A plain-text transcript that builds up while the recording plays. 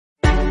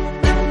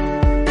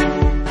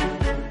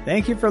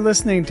Thank you for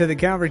listening to the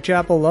Calvary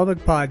Chapel Lubbock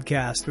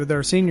podcast with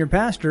our senior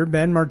pastor,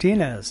 Ben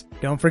Martinez.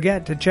 Don't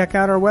forget to check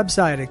out our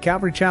website at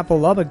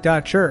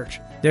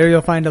calvarychapellubbock.church. There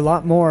you'll find a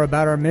lot more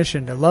about our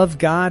mission to love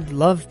God,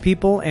 love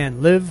people,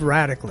 and live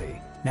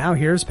radically. Now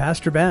here's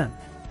Pastor Ben.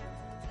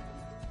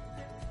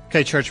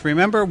 Okay, church,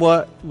 remember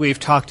what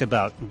we've talked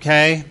about,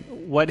 okay?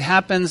 What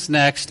happens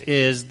next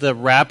is the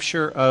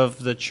rapture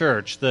of the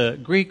church. The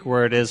Greek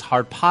word is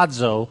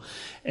harpazo,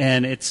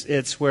 and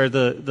it's where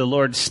the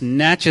Lord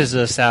snatches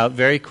us out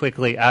very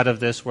quickly out of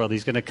this world.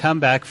 He's going to come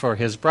back for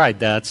his bride.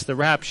 That's the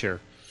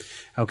rapture.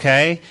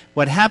 Okay?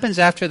 What happens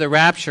after the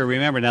rapture,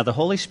 remember, now the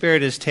Holy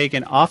Spirit is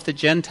taken off the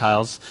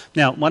Gentiles.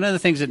 Now, one of the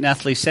things that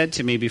Nathalie said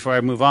to me before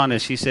I move on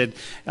is she said,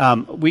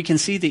 we can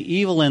see the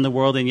evil in the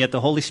world and yet the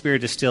Holy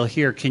Spirit is still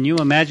here. Can you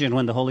imagine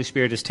when the Holy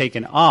Spirit is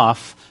taken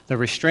off, the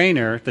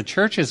restrainer, the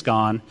church is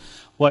gone,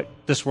 what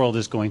this world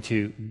is going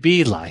to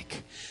be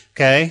like?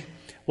 Okay?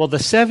 Well, the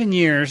 7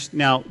 years,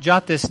 now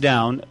jot this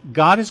down,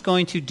 God is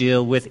going to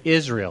deal with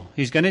Israel.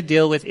 He's going to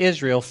deal with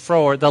Israel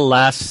for the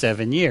last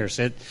 7 years.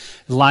 It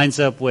lines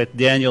up with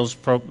Daniel's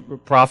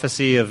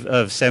prophecy of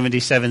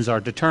 77s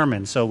are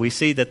determined. So we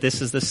see that this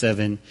is the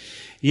 7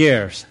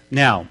 years.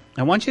 Now,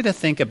 I want you to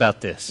think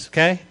about this,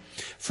 okay?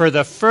 For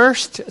the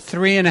first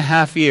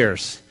 3.5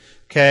 years,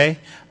 okay,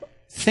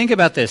 think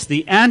about this.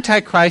 The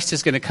Antichrist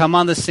is going to come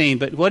on the scene,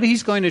 but what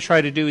he's going to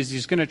try to do is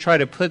he's going to try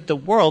to put the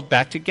world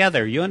back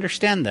together. You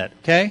understand that,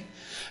 okay?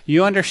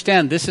 You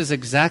understand this is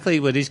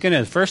exactly what he's going to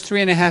do. The first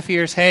 3.5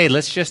 years, hey,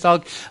 let's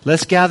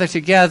gather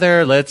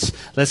together. Let's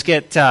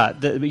get,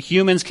 the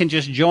humans can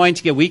just join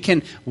together. We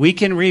can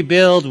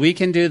rebuild. We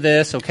can do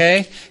this,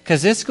 okay?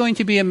 Because it's going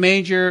to be a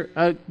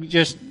major,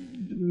 just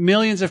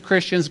millions of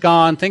Christians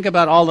gone. Think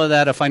about all of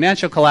that, a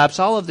financial collapse,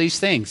 all of these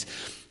things.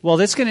 Well,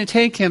 it's going to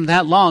take him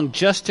that long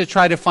just to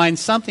try to find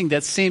something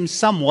that seems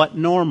somewhat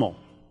normal.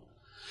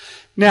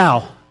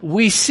 Now,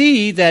 we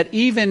see that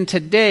even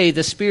today,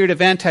 the spirit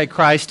of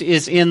Antichrist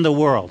is in the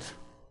world.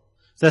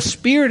 The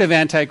spirit of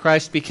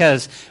Antichrist,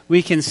 because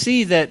we can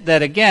see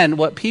that again,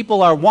 what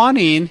people are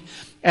wanting,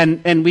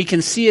 and we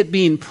can see it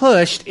being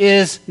pushed,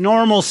 is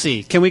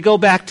normalcy. Can we go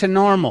back to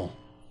normal?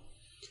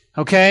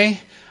 Okay?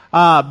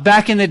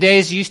 Back in the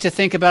days, you used to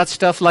think about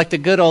stuff like the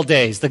good old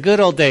days. The good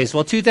old days.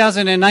 Well,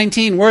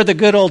 2019 were the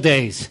good old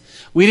days.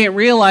 We didn't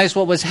realize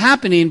what was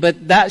happening,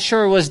 but that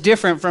sure was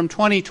different from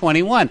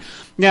 2021.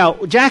 Now,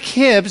 Jack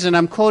Hibbs, and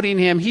I'm quoting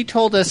him, he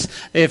told us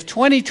if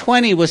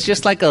 2020 was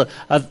just like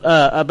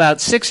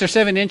about 6 or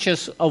 7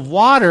 inches of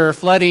water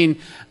flooding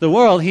the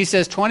world, he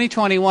says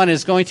 2021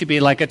 is going to be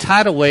like a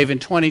tidal wave,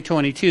 and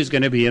 2022 is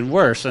going to be even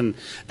worse. And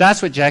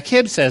that's what Jack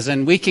Hibbs says.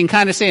 And we can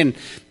kind of say,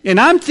 and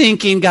I'm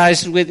thinking,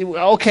 guys, we're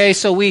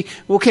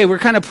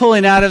kind of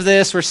pulling out of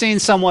this. We're seeing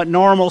somewhat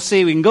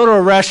normalcy. We can go to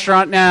a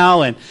restaurant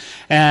now, and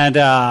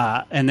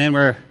then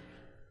we're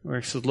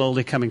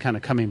slowly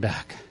coming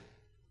back.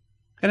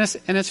 And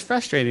it's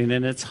frustrating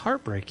and it's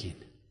heartbreaking.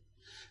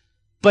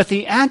 But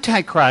the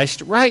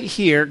Antichrist right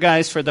here,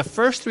 guys, for the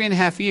first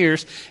 3.5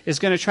 years is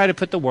going to try to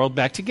put the world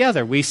back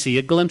together. We see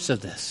a glimpse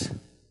of this.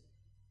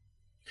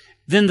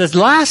 Then the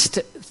last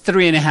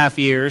 3.5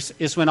 years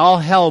is when all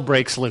hell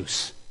breaks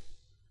loose.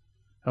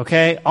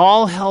 Okay?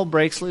 All hell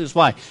breaks loose.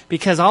 Why?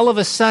 Because all of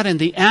a sudden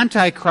the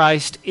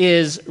Antichrist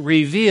is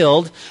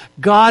revealed.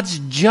 God's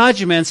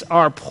judgments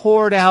are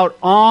poured out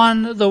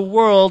on the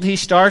world. He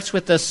starts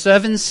with the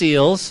 7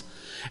 seals.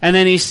 And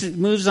then he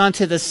moves on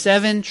to the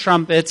 7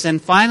 trumpets.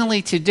 And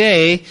finally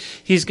today,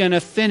 he's going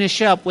to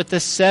finish up with the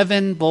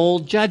 7 bowl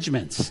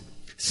judgments.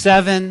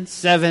 7,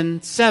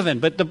 7, 7.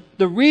 But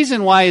the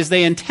reason why is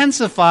they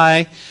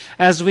intensify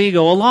as we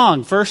go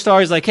along. First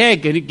star is like, hey,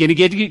 gonna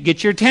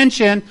get your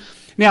attention.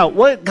 Now,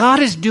 what God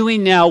is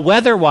doing now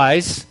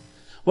weather-wise,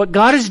 what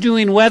God is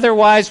doing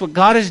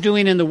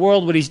in the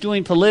world, what he's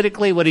doing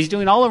politically, what he's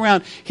doing all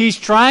around, he's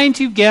trying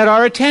to get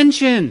our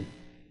attention.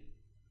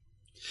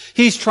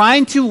 He's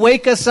trying to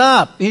wake us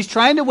up. He's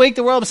trying to wake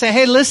the world and say,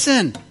 hey,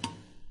 listen,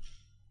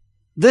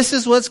 this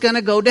is what's going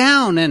to go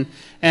down. And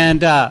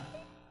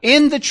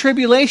in the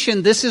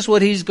tribulation, this is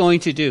what he's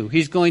going to do.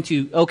 He's going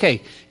to,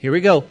 okay, here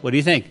we go. What do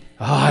you think?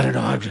 Oh, I don't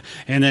know.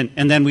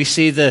 And then we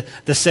see the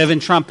 7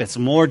 trumpets,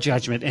 more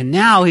judgment. And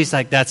now he's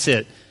like, that's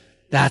it.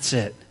 That's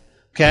it.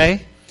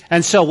 Okay?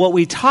 And so what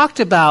we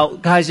talked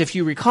about, guys, if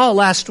you recall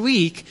last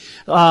week,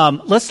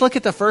 let's look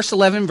at the first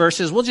 11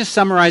 verses. We'll just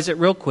summarize it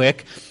real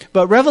quick.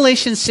 But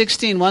Revelation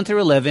 16, 1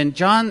 through 11,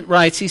 John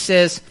writes, he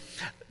says,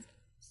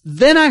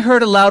 Then I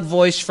heard a loud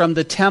voice from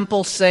the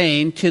temple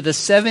saying to the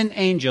 7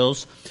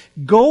 angels,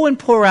 Go and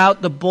pour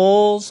out the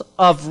bowls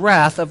of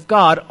wrath of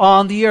God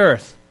on the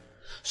earth.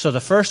 So the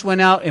first went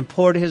out and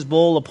poured his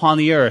bowl upon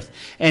the earth,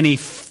 and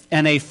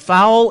a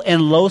foul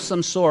and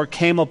loathsome sore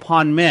came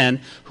upon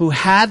men who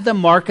had the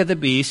mark of the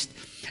beast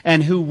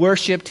and who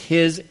worshipped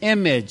his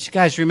image.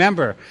 Guys,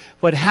 remember,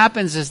 what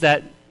happens is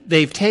that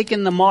they've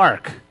taken the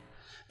mark.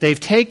 They've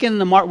taken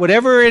the mark,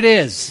 whatever it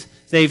is,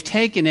 they've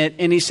taken it,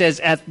 and he says,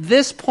 at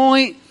this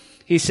point,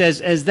 he says,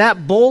 as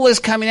that bowl is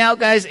coming out,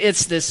 guys,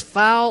 it's this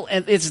foul,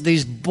 and it's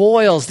these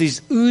boils,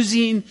 these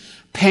oozing,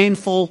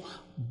 painful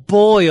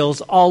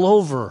boils all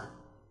over.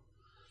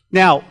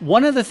 Now,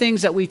 one of the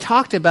things that we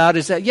talked about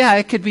is that,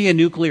 it could be a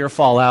nuclear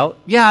fallout.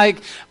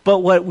 But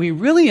what we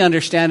really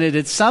understand is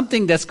it's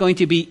something that's going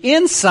to be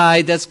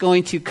inside that's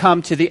going to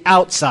come to the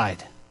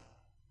outside.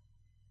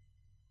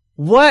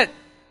 What?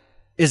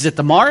 Is it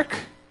the mark?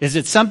 Is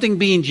it something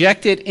being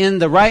injected in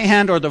the right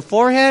hand or the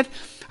forehead?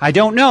 I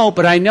don't know,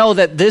 but I know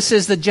that this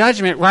is the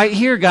judgment right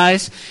here,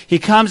 guys. He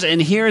comes and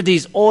here are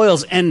these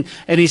oils, and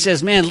he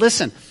says, man,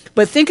 listen.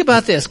 But think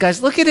about this,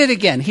 guys. Look at it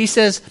again. He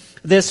says,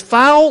 this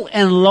foul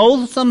and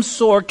loathsome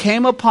sore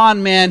came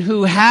upon man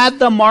who had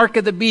the mark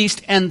of the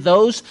beast and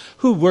those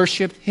who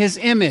worshipped his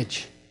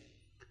image.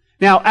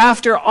 Now,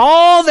 after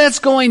all that's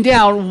going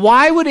down,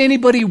 why would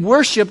anybody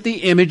worship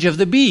the image of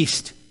the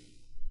beast?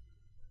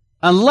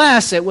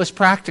 Unless it was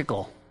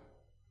practical.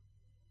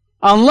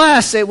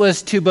 Unless it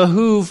was to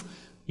behoove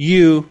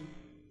you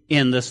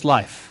in this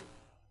life.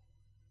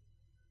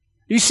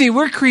 You see,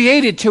 we're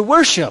created to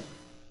worship.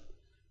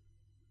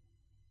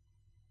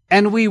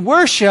 And we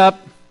worship,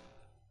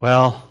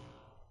 well,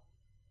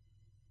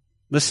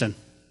 listen,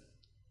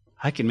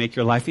 I can make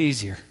your life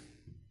easier.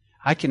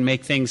 I can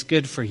make things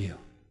good for you.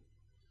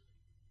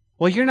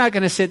 Well, you're not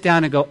going to sit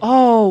down and go,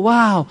 oh,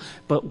 wow.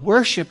 But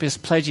worship is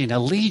pledging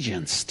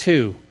allegiance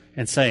to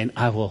and saying,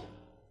 I will.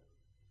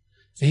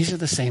 These are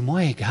the same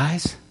way,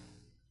 guys.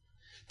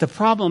 The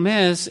problem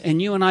is,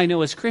 and you and I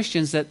know as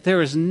Christians, that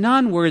there is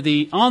none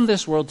worthy on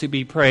this world to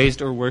be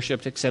praised or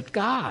worshiped except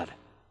God.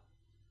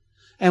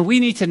 And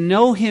we need to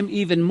know Him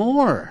even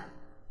more.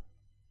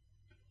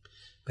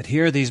 But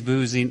here are these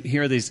oozing,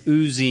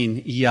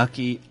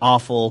 yucky,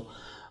 awful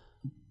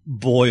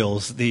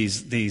boils,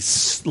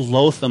 these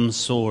loathsome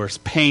sores,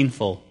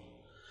 painful.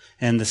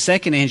 And the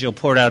second angel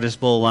poured out his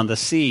bowl on the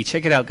sea.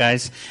 Check it out,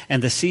 guys.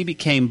 And the sea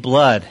became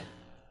blood,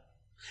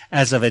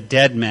 as of a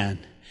dead man.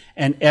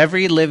 And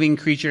every living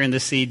creature in the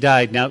sea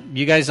died. Now,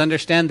 you guys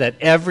understand that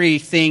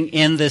everything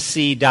in the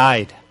sea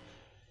died.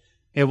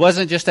 It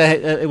wasn't just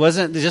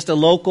a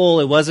local,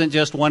 it wasn't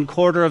just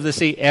 1/4 of the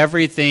sea,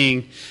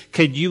 everything.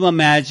 Could you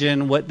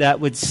imagine what that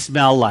would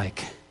smell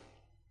like?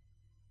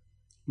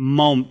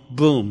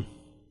 Boom.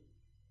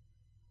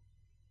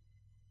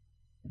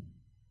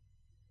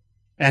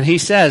 And he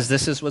says,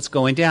 this is what's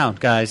going down,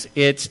 guys.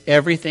 It's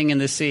everything in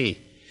the sea.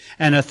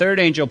 And a third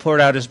angel poured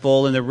out his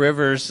bowl in the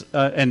rivers,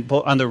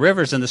 on the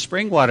rivers and the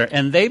spring water,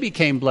 and they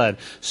became blood.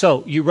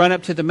 So you run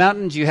up to the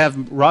mountains, you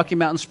have Rocky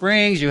Mountain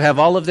Springs, you have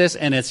all of this,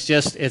 and it's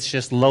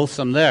just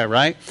loathsome there,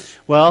 right?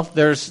 Well,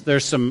 there's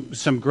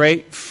some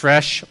great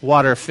fresh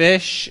water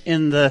fish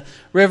in the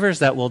rivers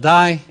that will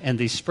die, and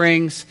these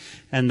springs,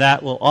 and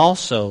that will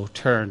also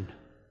turn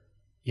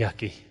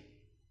yucky.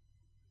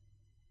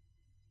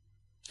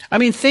 I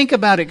mean, think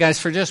about it,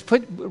 guys.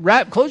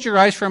 Close your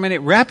eyes for a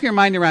minute. Wrap your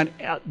mind around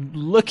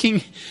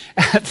looking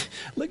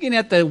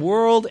at the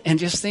world and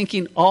just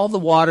thinking all the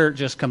water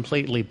just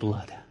completely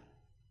blood.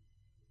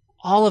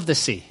 All of the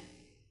sea.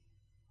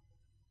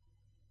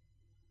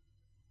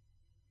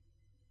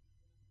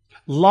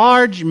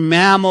 Large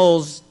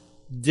mammals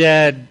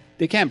dead.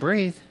 They can't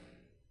breathe.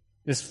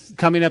 It's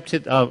coming up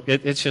to.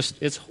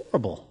 It's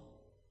horrible.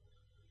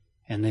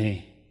 And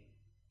the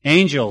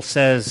angel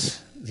says.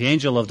 The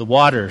angel of the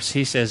waters,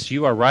 he says,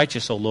 you are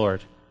righteous, O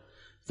Lord,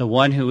 the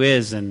one who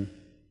is and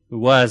who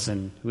was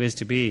and who is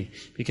to be,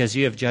 because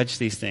you have judged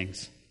these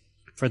things.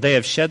 For they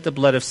have shed the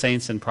blood of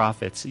saints and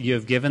prophets. You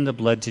have given the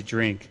blood to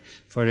drink,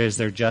 for it is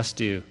their just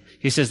due.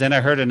 He says, then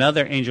I heard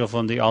another angel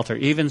from the altar.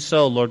 Even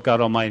so, Lord God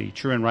Almighty,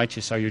 true and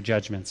righteous are your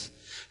judgments.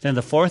 Then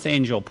the fourth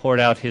angel poured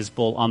out his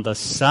bowl on the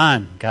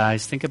sun.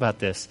 Guys, think about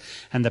this.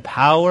 And the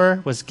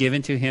power was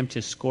given to him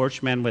to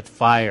scorch men with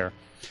fire.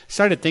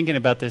 Started thinking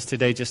about this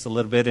today just a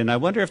little bit, and I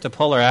wonder if the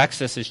polar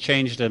axis has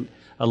changed a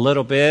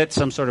little bit,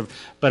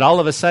 but all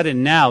of a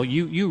sudden now,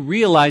 you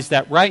realize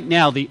that right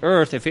now the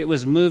Earth, if it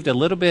was moved a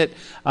little bit,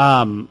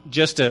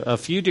 just a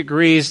few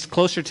degrees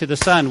closer to the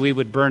sun, we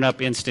would burn up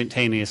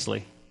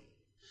instantaneously.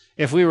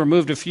 If we were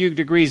moved a few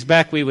degrees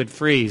back, we would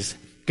freeze.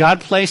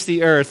 God placed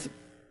the Earth,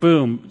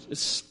 boom,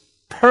 it's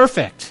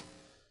perfect.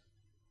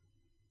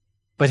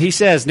 But He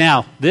says,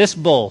 now, this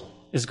bowl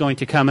is going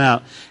to come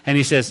out. And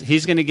He says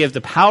He's going to give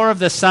the power of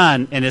the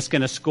sun, and it's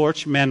going to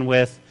scorch men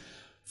with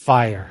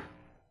fire.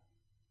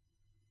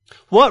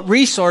 What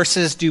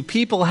resources do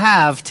people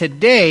have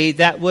today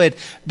that would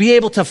be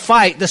able to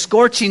fight the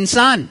scorching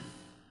sun?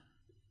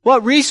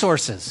 What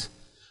resources?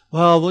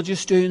 Well, we'll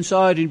just stay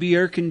inside and be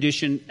air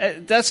conditioned.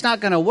 That's not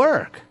going to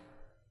work.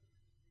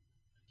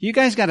 You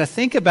guys got to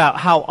think about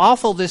how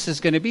awful this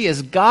is going to be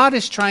as God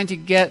is trying to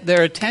get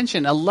their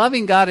attention. A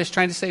loving God is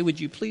trying to say, would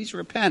you please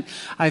repent?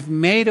 I've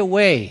made a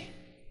way.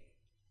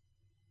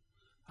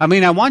 I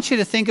mean, I want you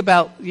to think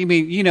about,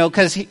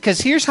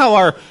 because here's how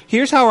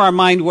our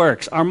mind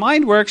works. Our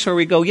mind works where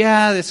we go,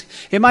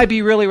 it might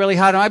be really, really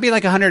hot. It might be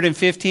like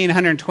 115,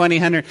 120,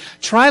 100.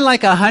 Try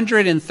like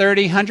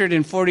 130,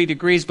 140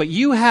 degrees, but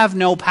you have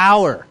no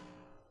power.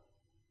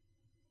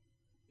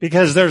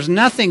 Because there's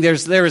nothing,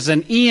 there's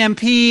an EMP,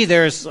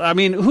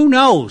 who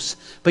knows?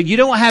 But you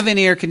don't have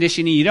any air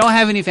conditioning, you don't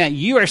have any fan.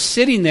 You are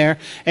sitting there,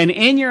 and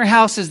in your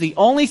house is the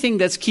only thing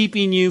that's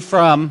keeping you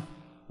from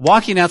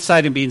walking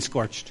outside and being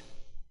scorched.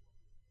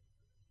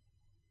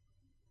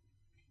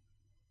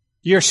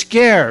 You're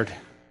scared.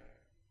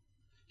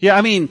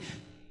 Yeah,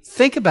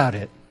 think about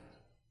it.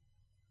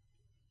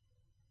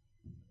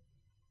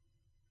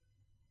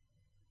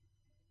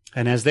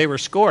 And as they were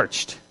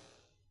scorched,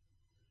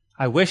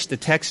 I wish the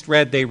text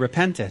read they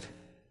repented.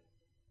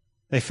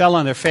 They fell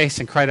on their face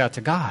and cried out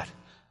to God.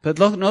 But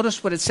look,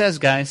 notice what it says,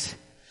 guys.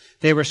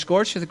 They were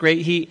scorched with a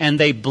great heat, and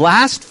they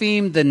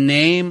blasphemed the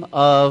name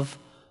of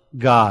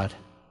God,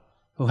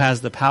 who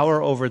has the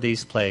power over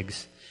these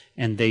plagues,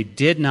 and they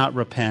did not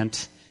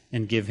repent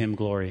and give him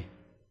glory.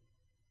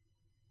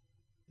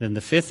 Then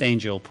the fifth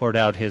angel poured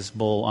out his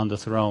bowl on the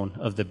throne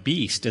of the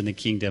beast in the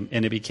kingdom,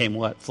 and it became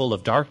what? Full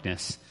of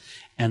darkness.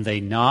 And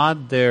they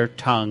gnawed their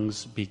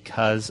tongues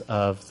because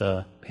of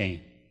the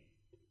pain.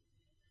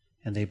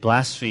 And they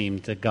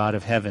blasphemed the God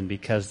of heaven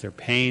because their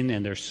pain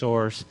and their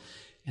sores,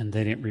 and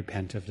they didn't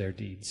repent of their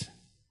deeds.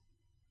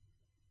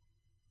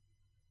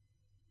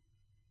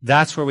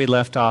 That's where we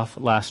left off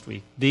last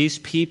week. These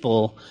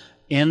people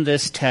in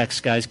this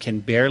text, guys, can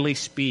barely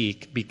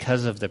speak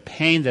because of the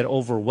pain that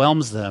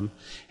overwhelms them,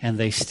 and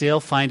they still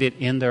find it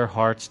in their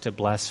hearts to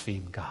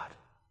blaspheme God.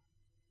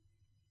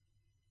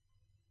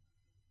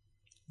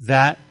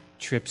 That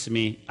trips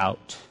me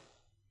out.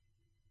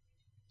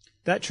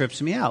 That trips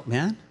me out,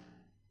 man.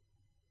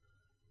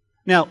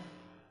 Now,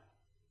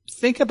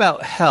 think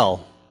about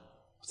hell.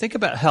 Think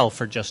about hell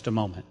for just a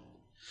moment.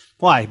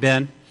 Why,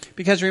 Ben?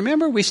 Because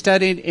remember we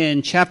studied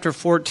in chapter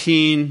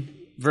 14,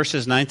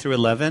 verses 9 through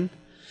 11?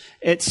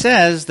 It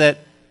says that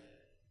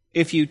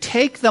if you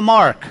take the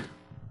mark,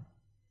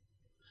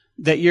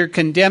 that you're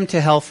condemned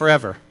to hell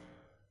forever.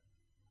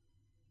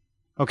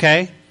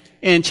 Okay?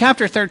 In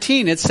chapter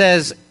 13, it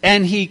says,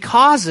 and he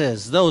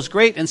causes those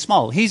great and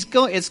small. You're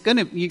not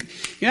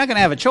going to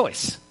have a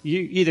choice.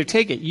 You either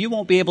take it. You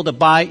won't be able to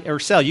buy or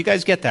sell. You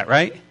guys get that,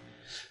 right?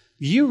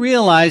 You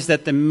realize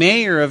that the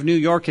mayor of New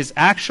York is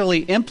actually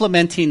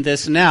implementing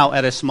this now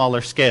at a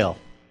smaller scale.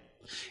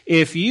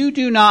 If you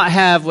do not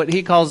have what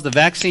he calls the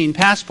vaccine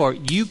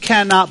passport, you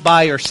cannot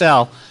buy or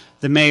sell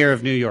the mayor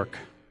of New York.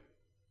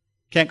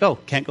 Can't go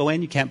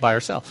in, you can't buy or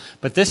sell.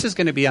 But this is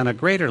going to be on a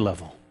greater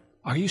level.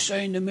 Are you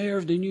saying the mayor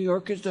of the New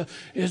York is the...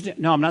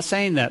 No, I'm not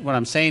saying that. What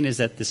I'm saying is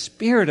that the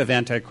spirit of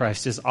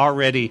Antichrist is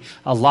already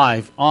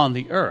alive on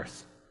the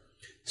earth.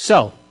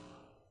 So,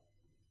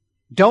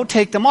 don't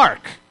take the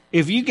mark.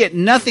 If you get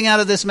nothing out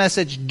of this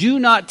message, do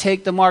not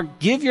take the mark.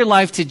 Give your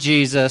life to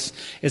Jesus.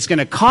 It's going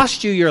to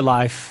cost you your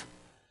life.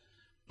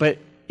 But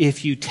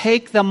if you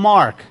take the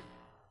mark,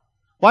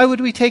 why would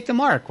we take the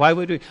mark? Why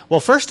would we? Well,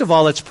 first of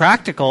all, it's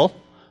practical.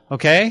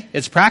 Okay?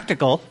 It's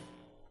practical.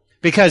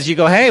 Because you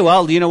go, hey,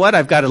 well, you know what?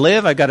 I've got to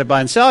live. I've got to buy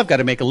and sell. I've got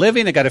to make a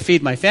living. I've got to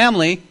feed my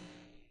family.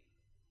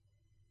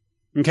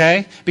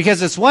 Okay?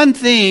 Because it's one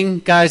thing,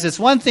 guys, it's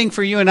one thing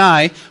for you and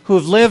I who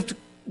have lived,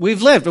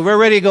 we've lived, we're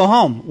ready to go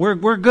home.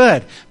 We're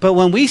good. But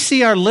when we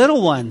see our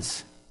little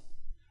ones,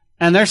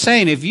 and they're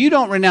saying, if you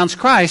don't renounce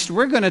Christ,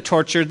 we're going to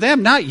torture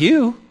them, not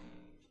you.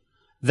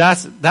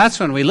 That's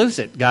when we lose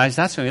it, guys.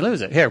 That's when we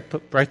lose it. Here,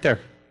 put right there.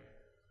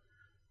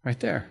 Right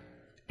there.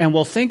 And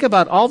we'll think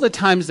about all the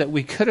times that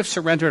we could have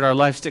surrendered our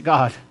lives to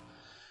God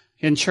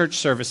in church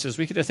services.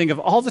 We could think of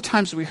all the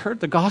times we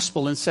heard the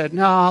gospel and said,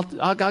 no,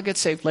 I'll get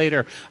saved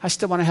later. I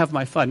still want to have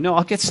my fun. No,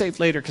 I'll get saved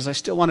later because I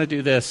still want to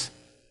do this.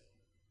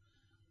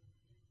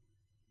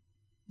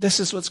 This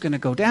is what's going to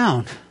go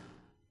down.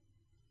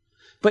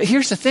 But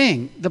here's the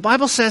thing. The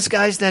Bible says,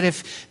 guys, that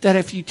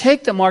if you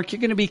take the mark,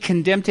 you're going to be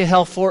condemned to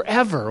hell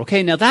forever.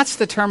 Okay, now that's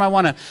the term I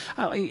want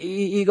to...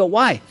 You go,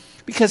 why?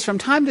 Because from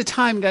time to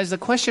time, guys, the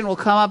question will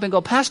come up and go,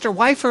 Pastor,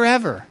 why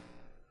forever?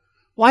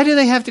 Why do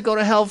they have to go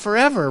to hell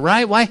forever,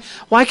 right?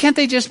 Why can't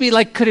they just be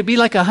like, could it be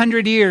like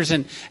 100 years?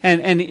 And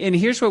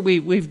here's what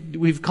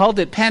we've called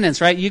it penance,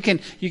 right? You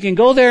can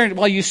go there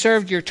while you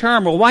served your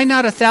term. Well, why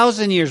not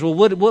 1,000 years? Well,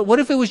 what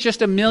if it was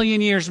just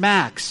 1,000,000 years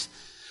max?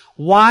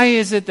 Why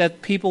is it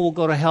that people will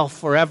go to hell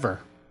forever?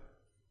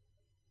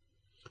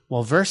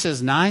 Well,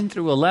 verses 9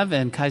 through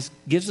 11 guys,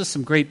 gives us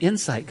some great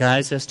insight,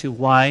 guys, as to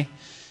why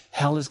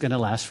hell is going to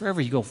last forever.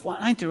 You go,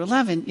 9 through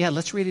 11? Yeah,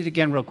 let's read it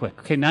again real quick.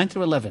 Okay, 9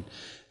 through 11.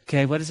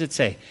 Okay, what does it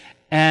say?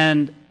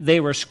 And they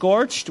were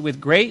scorched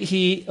with great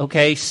heat,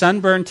 okay,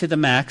 sunburned to the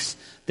max.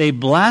 They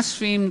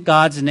blasphemed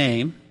God's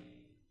name.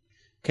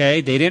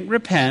 Okay, they didn't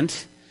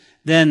repent.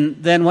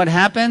 Then what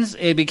happens?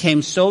 It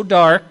became so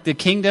dark, the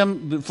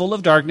kingdom full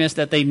of darkness,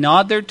 that they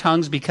gnawed their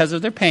tongues because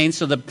of their pain.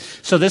 So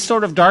this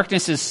sort of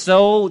darkness is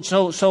so.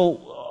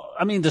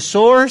 I mean, the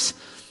sores,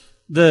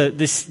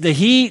 the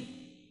heat,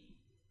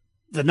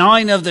 the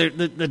gnawing of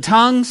the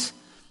tongues,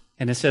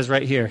 and it says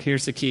right here.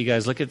 Here's the key,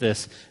 guys. Look at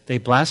this. They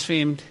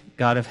blasphemed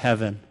God of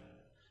heaven,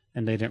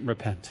 and they didn't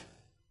repent.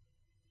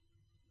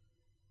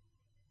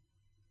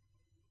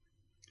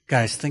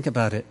 Guys, think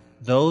about it.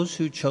 Those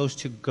who chose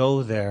to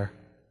go there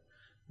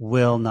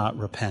will not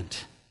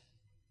repent.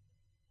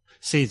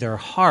 See, their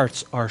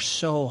hearts are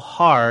so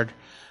hard,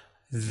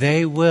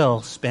 they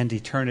will spend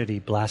eternity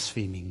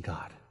blaspheming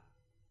God.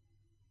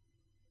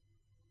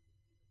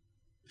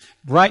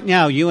 Right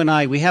now, you and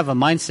I, we have a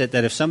mindset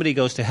that if somebody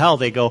goes to hell,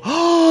 they go,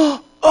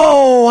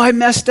 oh, I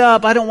messed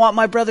up. I don't want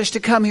my brothers to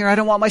come here. I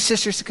don't want my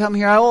sisters to come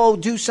here. Oh,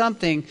 do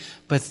something.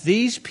 But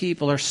these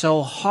people are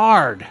so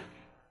hard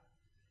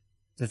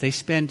that they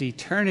spend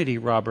eternity,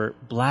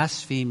 Robert,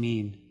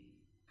 blaspheming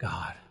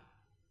God.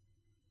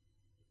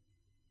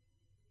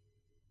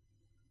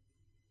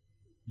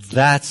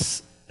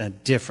 That's a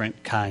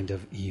different kind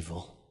of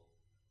evil.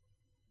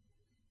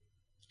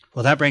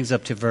 Well, that brings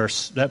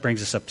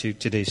us up to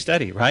today's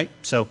study, right?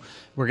 So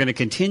we're going to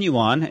continue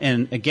on,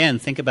 and again,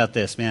 think about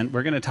this, man.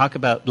 We're going to talk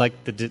about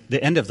like the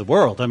end of the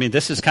world. I mean,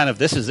 this is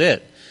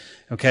it,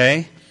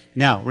 okay?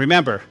 Now,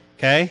 remember,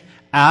 okay?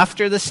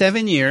 After the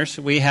 7 years,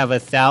 we have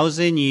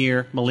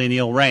 1,000-year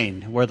millennial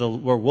reign, where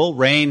we'll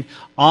reign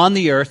on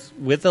the earth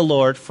with the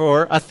Lord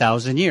for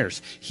 1,000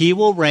 years. He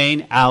will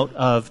reign out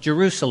of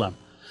Jerusalem.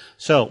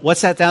 So,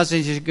 what's that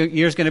 1,000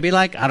 years going to be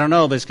like? I don't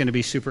know, but it's going to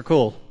be super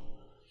cool.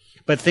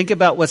 But think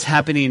about what's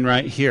happening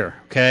right here,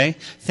 okay?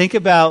 Think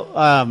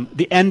about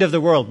the end of the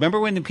world. Remember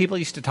when the people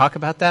used to talk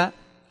about that?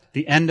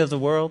 The end of the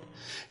world?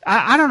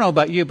 I don't know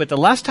about you, but the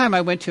last time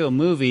I went to a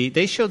movie,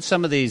 they showed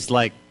some of these,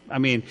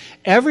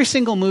 every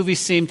single movie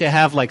seemed to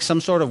have like some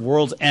sort of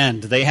world's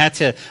end. They had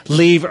to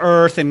leave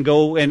Earth and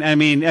go, and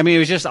it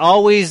was just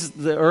always,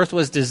 the Earth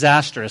was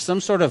disastrous.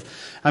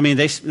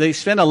 They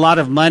spent a lot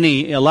of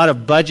money, a lot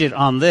of budget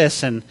on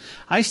this, and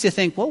I used to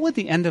think, what would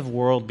the end of the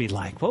world be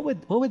like? What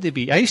would they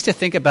be? I used to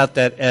think about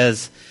that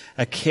as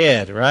a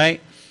kid,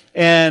 right?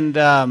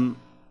 And,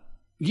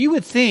 you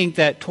would think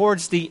that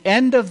towards the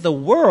end of the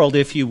world,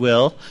 if you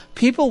will,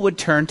 people would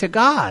turn to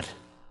God,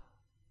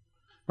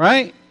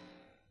 right?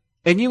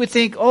 And you would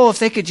think, if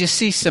they could just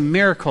see some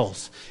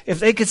miracles, if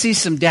they could see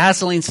some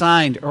dazzling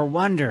signs or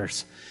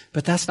wonders.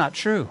 But that's not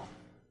true.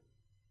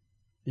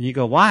 And you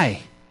go,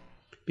 why?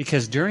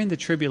 Because during the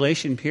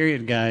tribulation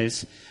period,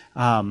 guys,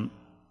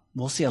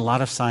 we'll see a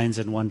lot of signs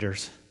and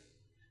wonders,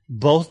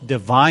 both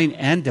divine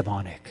and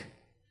demonic.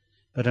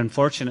 But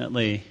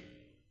unfortunately,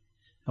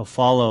 they'll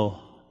follow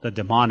the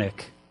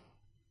demonic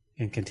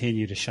and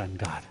continue to shun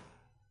God.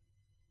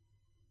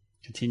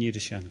 Continue to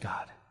shun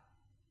God.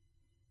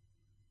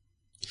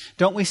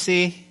 Don't we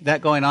see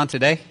that going on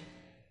today?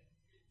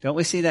 Don't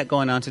we see that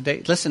going on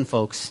today? Listen,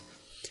 folks,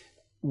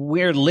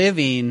 we're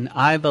living,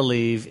 I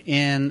believe,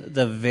 in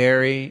the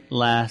very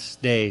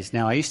last days.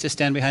 Now, I used to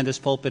stand behind this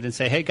pulpit and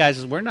say, hey,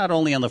 guys, we're not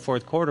only on the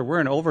fourth quarter,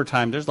 we're in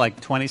overtime. There's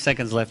like 20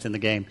 seconds left in the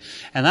game.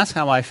 And that's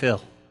how I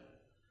feel.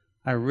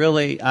 I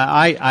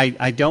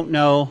don't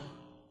know.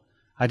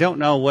 I don't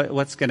know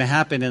what's going to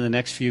happen in the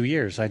next few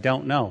years. I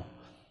don't know.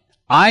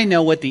 I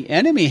know what the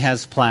enemy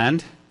has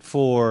planned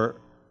for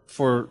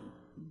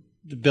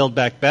Build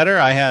Back Better.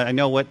 I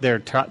know what their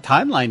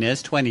timeline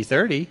is,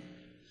 2030.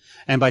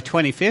 And by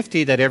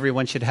 2050, that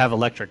everyone should have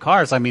electric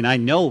cars. I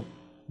know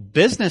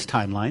business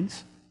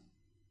timelines.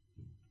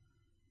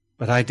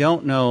 But I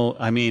don't know.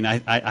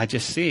 I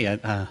just see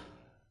it.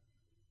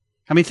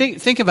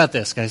 Think about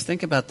this, guys.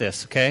 Think about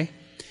this, okay?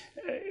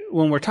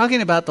 When we're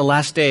talking about the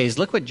last days,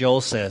 look what Joel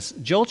says.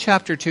 Joel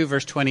chapter 2,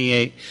 verse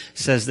 28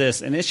 says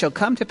this, and it shall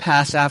come to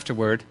pass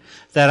afterward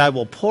that I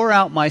will pour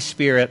out my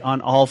spirit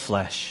on all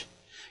flesh.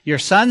 Your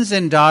sons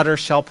and daughters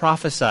shall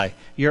prophesy.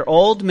 Your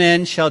old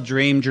men shall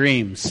dream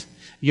dreams.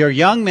 Your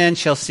young men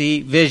shall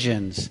see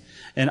visions.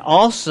 And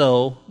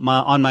also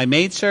on my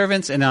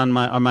maidservants and on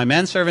my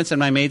manservants and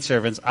my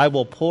maidservants, I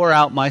will pour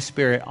out my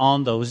spirit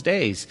on those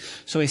days.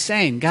 So he's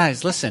saying,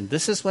 guys, listen,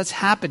 this is what's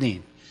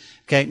happening.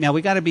 Okay, now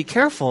we got to be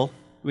careful.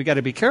 We got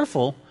to be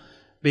careful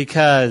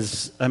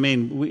because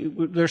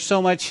there's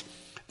so much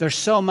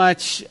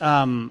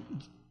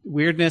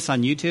weirdness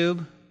on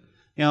YouTube.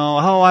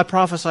 I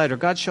prophesied or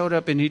God showed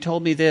up and he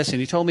told me this and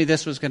he told me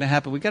this was going to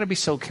happen. We got to be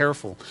so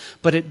careful.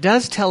 But it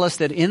does tell us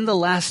that in the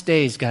last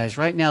days, guys,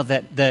 right now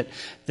that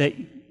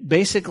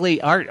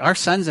basically our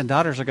sons and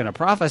daughters are going to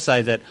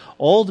prophesy, that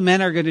old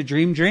men are going to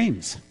dream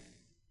dreams.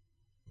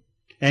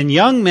 And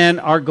young men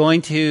are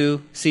going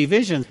to see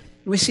visions.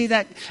 We see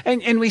that,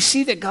 and we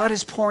see that God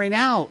is pouring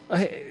out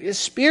His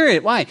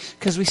Spirit. Why?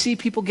 Because we see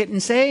people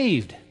getting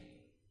saved.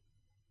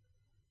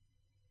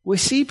 We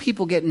see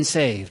people getting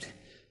saved.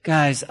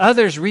 Guys,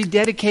 others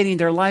rededicating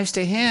their lives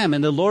to Him,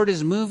 and the Lord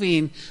is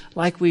moving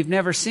like we've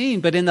never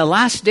seen. But in the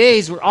last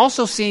days, we're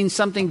also seeing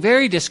something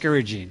very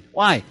discouraging.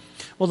 Why?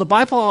 Well, the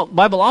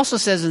Bible also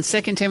says in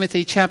 2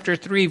 Timothy chapter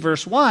 3,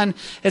 verse 1,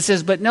 it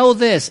says, but know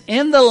this,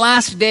 in the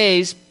last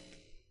days,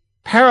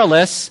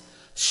 perilous,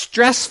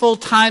 stressful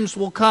times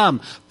will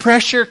come.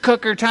 Pressure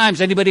cooker times.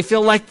 Anybody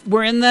feel like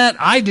we're in that?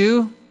 I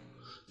do.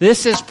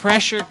 This is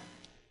pressure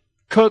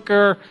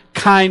cooker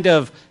kind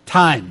of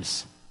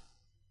times.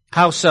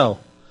 How so?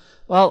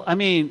 Well,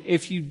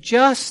 if you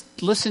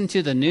just listen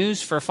to the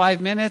news for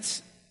 5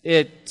 minutes,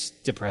 it's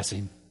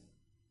depressing.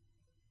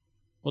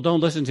 Well,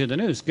 don't listen to the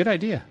news. Good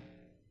idea.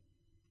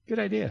 Good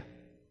idea.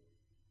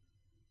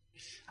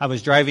 I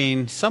was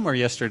driving somewhere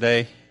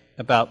yesterday,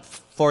 about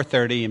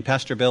 4:30, and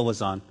Pastor Bill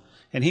was on.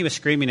 And he was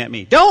screaming at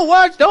me,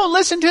 don't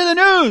listen to the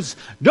news.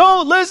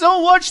 Don't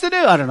watch the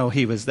news. I don't know,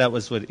 that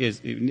was what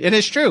is. It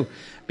is true.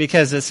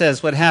 Because it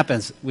says what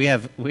happens. We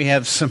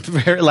have some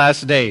very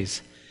last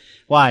days.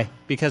 Why?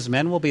 Because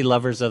men will be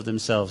lovers of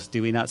themselves.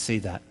 Do we not see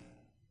that?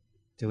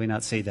 Do we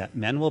not see that?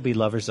 Men will be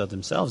lovers of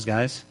themselves,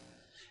 guys.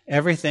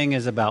 Everything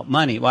is about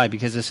money. Why?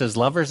 Because it says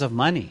lovers of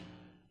money.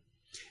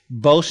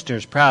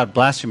 Boasters, proud,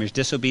 blasphemers,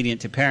 disobedient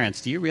to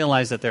parents. Do you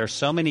realize that there are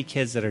so many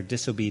kids that are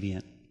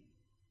disobedient?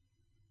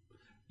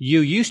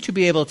 You used to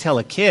be able to tell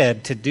a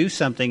kid to do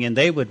something and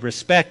they would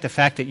respect the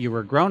fact that you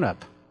were grown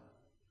up.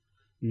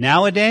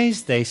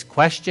 Nowadays, they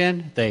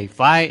question, they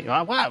fight.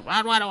 Why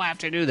do I have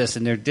to do this?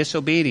 And they're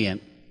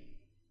disobedient.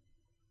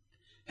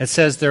 It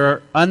says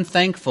they're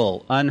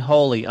unthankful,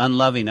 unholy,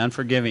 unloving,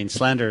 unforgiving,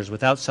 slanderers,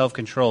 without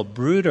self-control,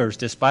 brooders,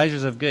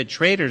 despisers of good,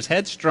 traitors,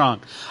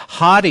 headstrong,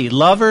 haughty,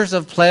 lovers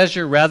of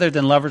pleasure rather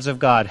than lovers of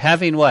God.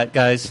 Having what,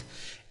 guys?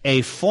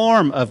 A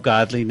form of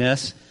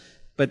godliness,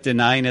 but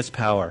denying its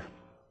power.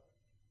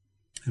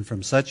 And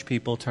from such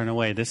people turn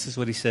away. This is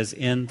what he says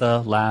in the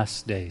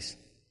last days.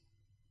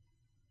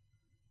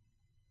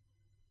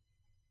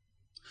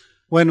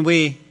 When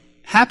we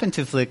happen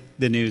to flick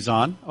the news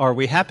on, or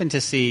we happen to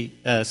see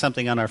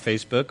something on our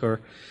Facebook,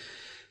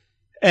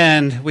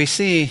 and we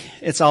see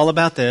it's all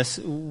about this,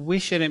 we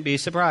shouldn't be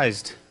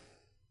surprised.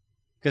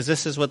 Because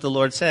this is what the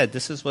Lord said.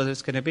 This is what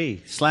it's going to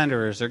be.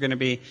 Slanderers, they're going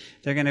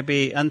to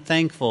be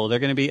unthankful, they're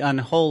going to be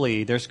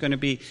unholy, there's going to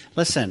be,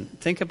 listen,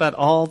 think about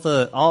all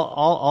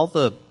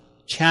the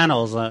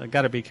channels. I've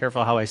got to be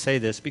careful how I say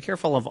this. Be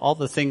careful of all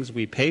the things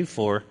we pay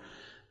for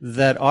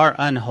that are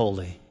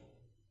unholy.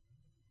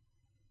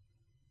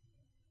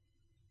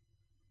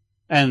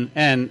 And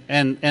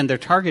they're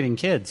targeting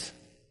kids.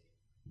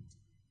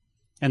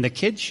 And the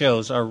kids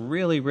shows are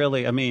really,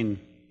 really, you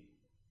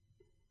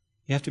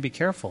have to be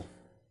careful.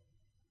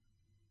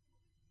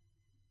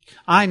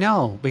 I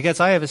know, because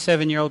I have a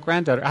 7-year-old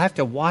granddaughter. I have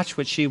to watch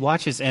what she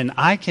watches, and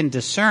I can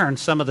discern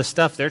some of the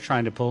stuff they're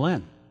trying to pull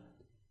in.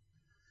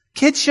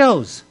 Kids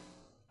shows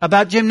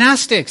about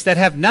gymnastics that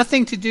have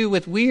nothing to do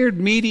with weird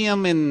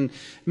medium and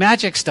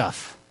magic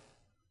stuff.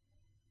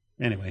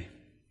 Anyway,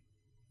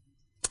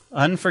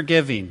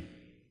 unforgiving.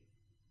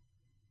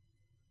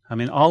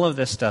 All of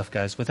this stuff,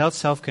 guys, without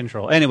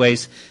self-control.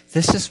 Anyways,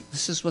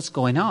 this is what's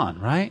going on,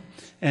 right?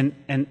 And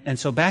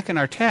so back in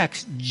our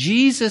text,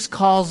 Jesus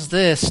calls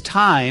this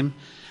time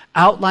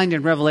outlined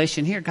in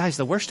Revelation here, guys,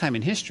 the worst time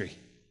in history.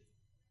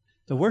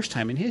 The worst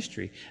time in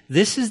history.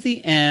 This is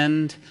the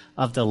end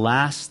of the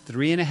last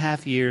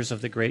 3.5 years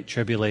of the Great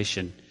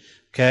Tribulation.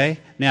 Okay?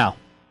 Now,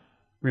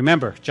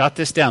 remember, jot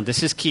this down.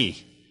 This is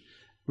key.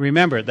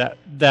 Remember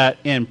that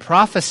in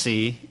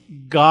prophecy,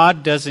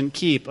 God doesn't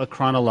keep a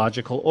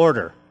chronological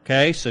order.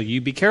 Okay? So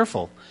you be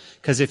careful.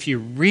 Because if you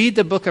read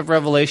the book of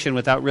Revelation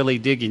without really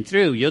digging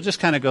through, you'll just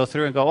kind of go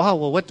through and go, oh,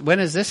 well, when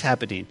is this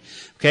happening?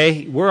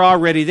 Okay? We're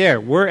already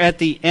there. We're at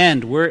the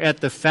end. We're at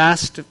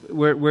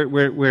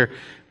the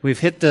we've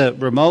hit the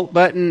remote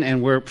button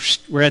and we're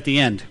at the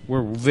end.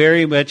 We're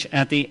very much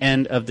at the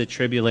end of the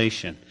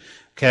tribulation.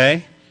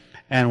 Okay?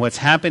 And what's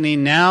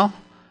happening now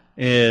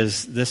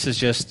is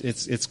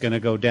it's going to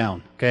go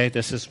down. Okay?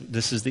 This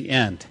is the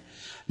end.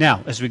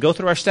 Now, as we go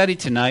through our study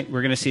tonight,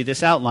 we're going to see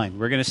this outline.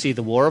 We're going to see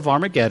the War of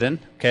Armageddon.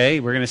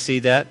 Okay? We're going to see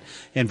that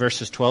in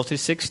verses 12 to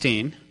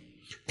 16.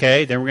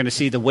 Okay, then we're going to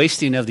see the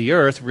wasting of the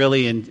earth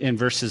really in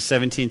verses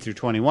 17 through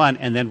 21.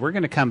 And then we're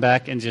going to come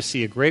back and just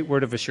see a great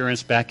word of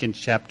assurance back in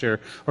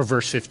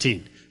verse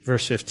 15.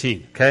 Verse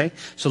 15, okay?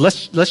 So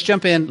let's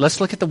jump in.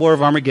 Let's look at the War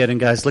of Armageddon,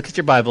 guys. Look at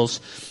your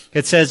Bibles.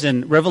 It says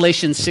in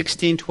Revelation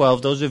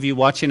 16:12, those of you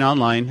watching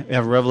online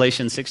have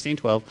Revelation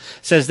 16:12,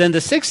 says, Then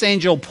the sixth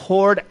angel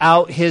poured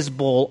out his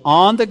bowl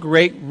on the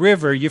great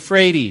river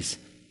Euphrates,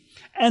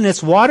 and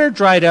its water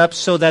dried up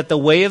so that the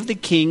way of the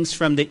kings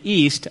from the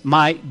east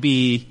might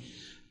be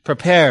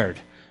prepared.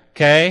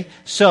 Okay?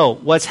 So,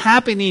 what's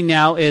happening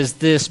now is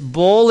this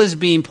bowl is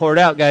being poured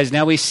out, guys.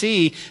 Now we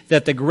see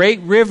that the great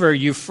river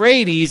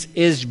Euphrates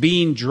is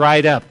being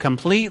dried up,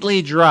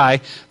 completely dry,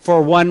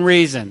 for one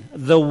reason.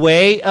 The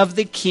way of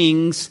the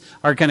kings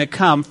are going to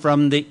come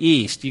from the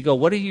east. You go,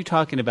 what are you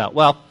talking about?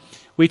 Well,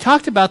 we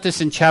talked about this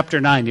in chapter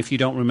 9, if you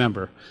don't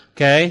remember.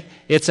 Okay?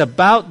 It's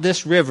about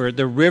this river,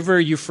 the river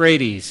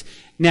Euphrates.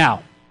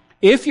 Now,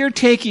 if you're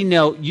taking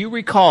note, you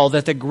recall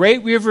that the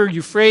great river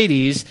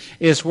Euphrates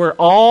is where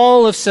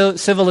all of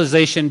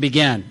civilization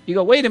began. You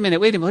go, wait a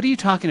minute, what are you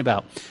talking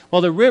about?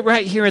 Well,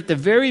 right here at the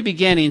very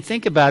beginning,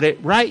 think about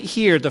it, right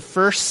here, the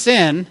first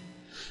sin,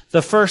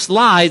 the first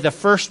lie, the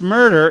first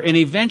murder, and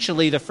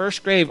eventually the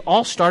first grave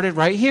all started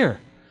right here.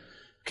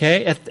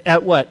 Okay,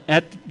 at what?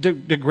 At the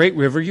great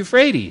river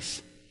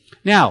Euphrates.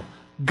 Now,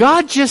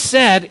 God just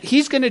said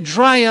He's going to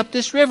dry up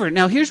this river.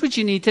 Now, here's what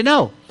you need to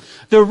know.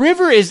 The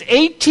river is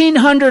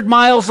 1,800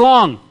 miles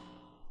long.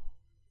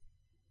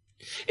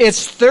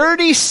 It's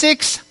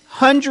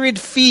 3,600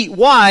 feet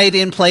wide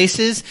in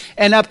places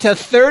and up to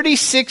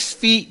 36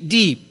 feet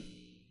deep.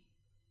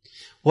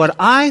 What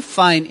I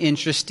find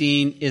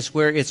interesting is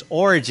where its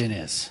origin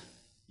is.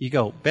 You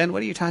go, Ben,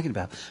 what are you talking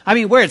about? I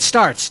mean, where it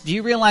starts. Do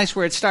you realize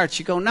where it starts?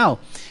 You go, no.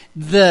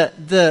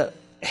 The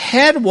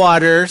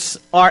headwaters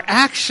are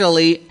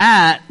actually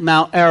at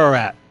Mount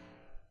Ararat.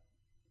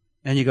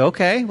 And you go,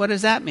 okay, what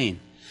does that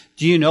mean?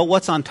 Do you know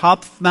what's on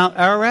top of Mount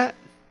Ararat?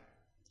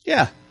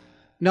 Yeah,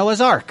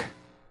 Noah's Ark.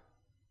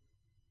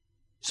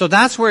 So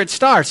that's where it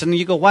starts. And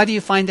you go, why do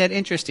you find that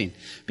interesting?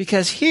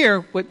 Because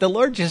here, what the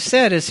Lord just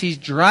said is he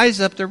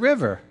dries up the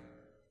river.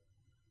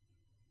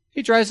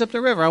 He dries up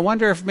the river. I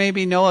wonder if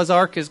maybe Noah's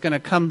Ark is going to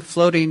come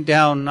floating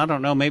down. I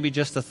don't know, maybe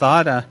just a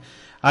thought.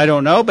 I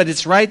don't know, but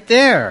it's right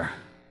there.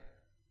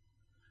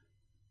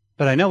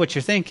 But I know what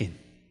you're thinking.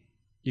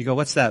 You go,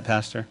 what's that,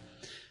 Pastor?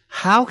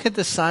 How could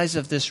the size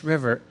of this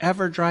river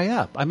ever dry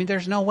up? I mean,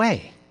 there's no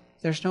way.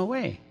 There's no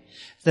way.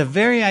 The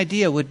very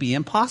idea would be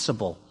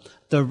impossible.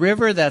 The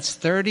river that's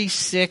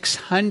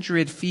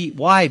 3,600 feet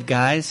wide,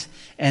 guys,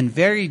 and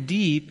very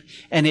deep,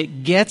 and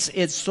it gets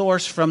its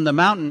source from the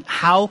mountain.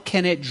 How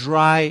can it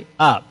dry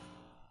up?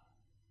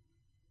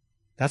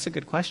 That's a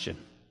good question.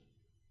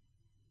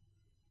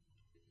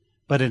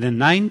 But in a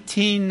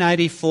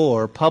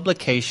 1994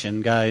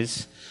 publication,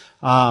 guys,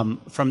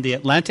 from the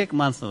Atlantic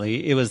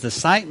Monthly, it was the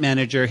site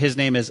manager, his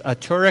name is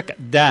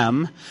Aturik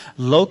Dam,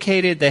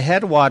 located the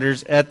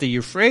headwaters at the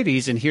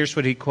Euphrates, and here's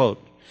what he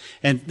quote.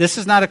 And this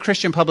is not a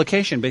Christian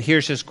publication, but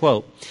here's his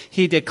quote.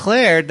 He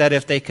declared that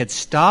if they could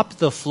stop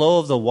the flow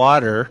of the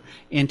water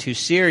into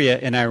Syria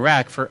and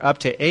Iraq for up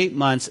to 8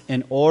 months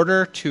in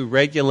order to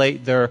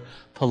regulate their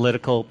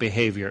political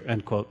behavior,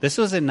 end quote. This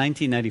was in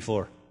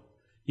 1994.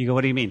 You go,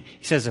 what do you mean?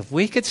 He says, if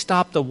we could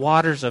stop the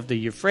waters of the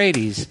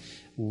Euphrates,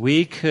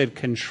 we could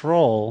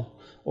control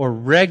or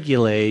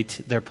regulate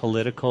their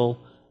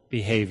political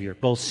behavior,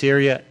 both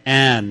Syria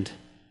and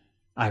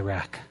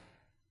Iraq.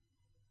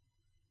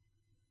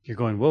 You're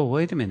going, whoa,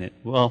 wait a minute.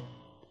 Well,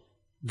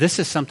 this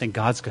is something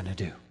God's going to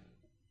do.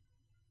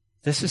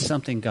 This is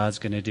something God's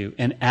going to do.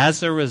 And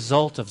as a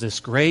result of this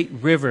great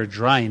river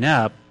drying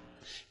up,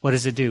 what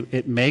does it do?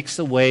 It makes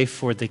a way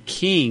for the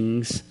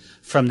kings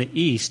from the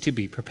east to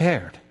be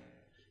prepared.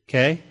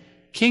 Okay?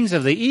 Kings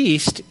of the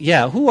east,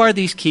 yeah, who are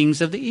these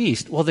kings of the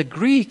east? Well, the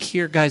Greek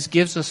here, guys,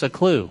 gives us a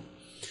clue.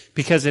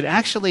 Because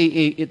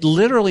it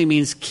literally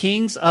means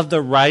kings of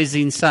the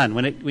rising sun.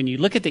 When you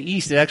look at the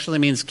east, it actually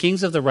means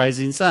kings of the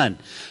rising sun.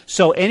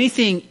 So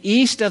anything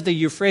east of the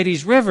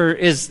Euphrates River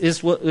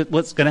is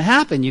what's going to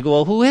happen. You go,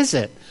 well, who is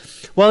it?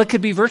 Well, it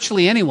could be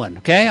virtually anyone,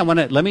 okay?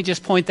 Let me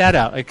just point that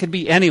out. It could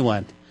be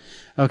anyone,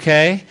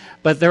 okay?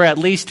 But there are at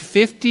least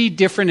 50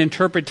 different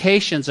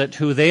interpretations at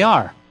who they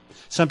are.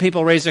 Some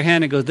people raise their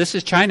hand and go, this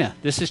is China.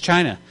 This is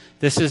China.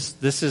 This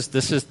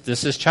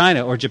is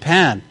China or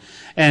Japan.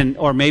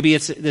 Or maybe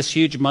it's this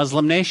huge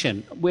Muslim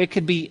nation. It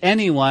could be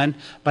anyone,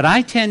 but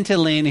I tend to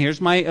lean, here's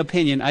my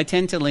opinion, I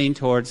tend to lean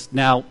towards,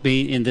 now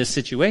being in this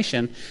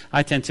situation,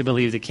 I tend to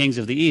believe the kings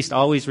of the East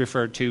always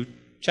refer to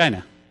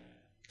China.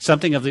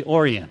 Something of the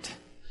Orient.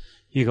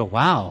 You go,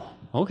 wow,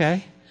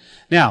 okay.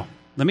 Now,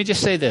 let me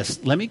just say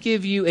this. Let me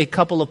give you a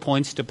couple of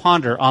points to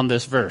ponder on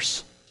this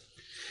verse.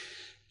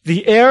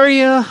 The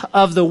area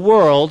of the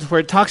world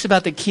where it talks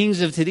about the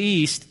kings of the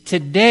East,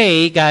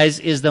 today, guys,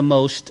 is the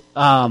most,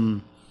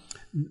 has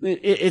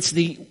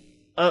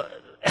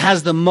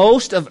the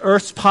most of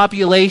Earth's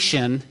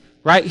population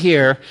right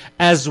here,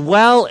 as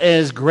well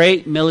as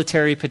great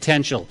military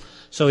potential.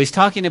 So he's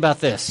talking about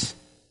this.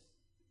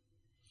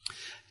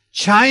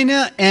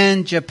 China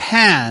and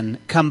Japan,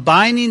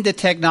 combining the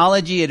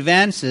technology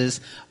advances,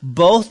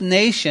 both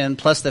nation,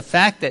 plus the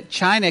fact that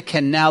China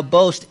can now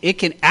boast, it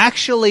can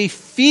actually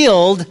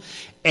field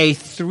a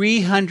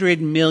 300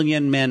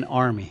 million men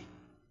army.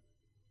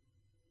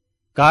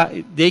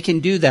 They can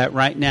do that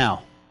right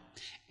now.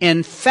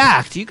 In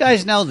fact, you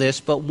guys know this,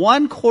 but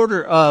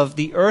 1/4 of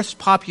the Earth's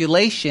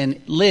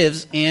population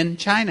lives in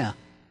China.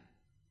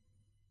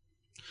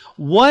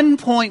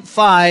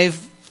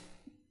 1.5,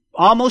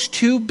 almost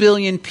 2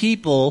 billion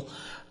people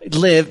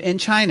live in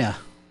China.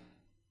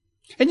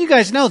 And you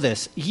guys know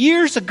this.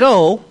 Years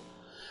ago,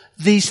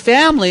 these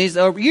families,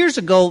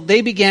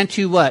 they began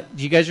to what?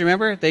 Do you guys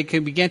remember? They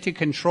began to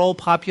control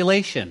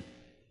population.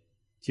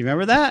 Do you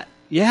remember that?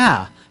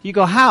 Yeah. You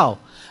go, how?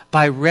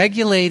 By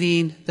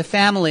regulating the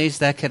families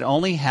that could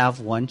only have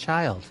one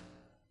child.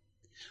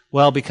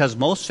 Well, because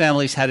most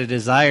families had a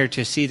desire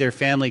to see their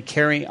family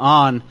carry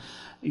on,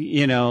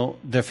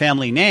 their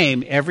family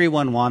name,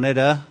 everyone wanted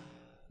a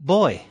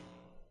boy.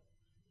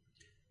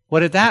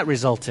 What did that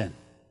result in?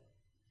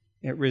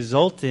 It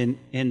resulted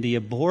in the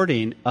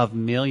aborting of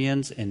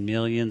millions and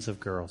millions of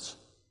girls.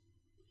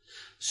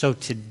 So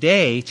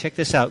today, check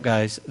this out,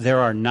 guys, there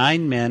are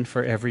 9 men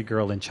for every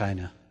girl in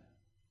China,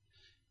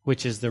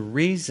 which is the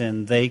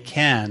reason they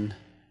can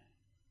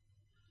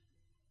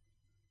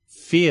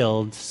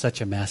field such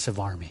a massive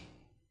army.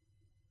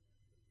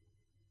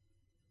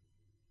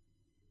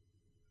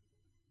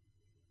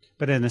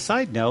 But on a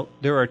side note,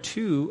 there are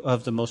 2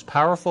 of the most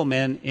powerful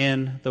men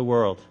in the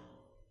world.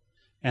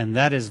 And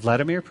that is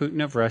Vladimir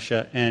Putin of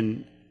Russia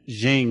and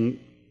Xi,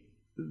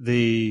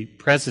 the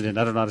president,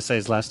 I don't know how to say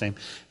his last name,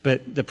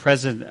 but the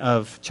president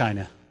of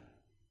China.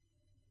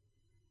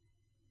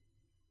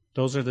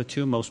 Those are the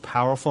two most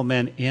powerful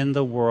men in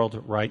the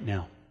world right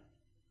now.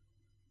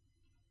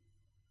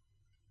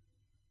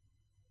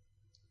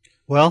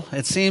 Well,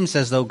 it seems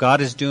as though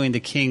God is doing the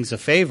kings a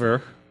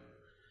favor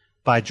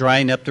by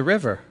drying up the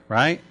river,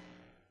 right?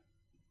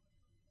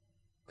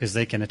 Because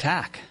they can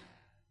attack.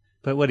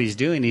 But what he's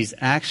doing, he's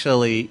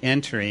actually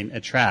entering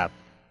a trap.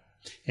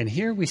 And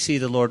here we see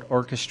the Lord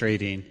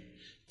orchestrating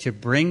to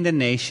bring the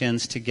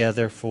nations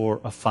together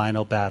for a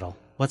final battle.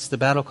 What's the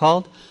battle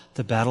called?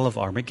 The Battle of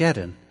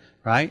Armageddon,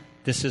 right?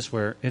 This is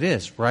where it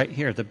is, right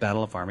here, the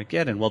Battle of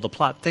Armageddon. Well, the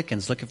plot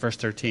thickens. Look at verse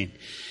 13.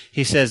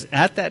 He says,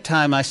 at that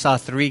time I saw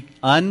 3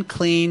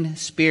 unclean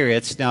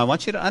spirits. Now, I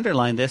want you to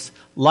underline this,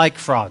 like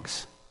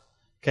frogs.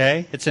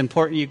 Okay? It's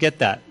important you get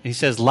that. He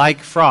says, like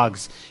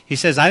frogs. He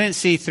says, I didn't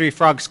see 3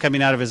 frogs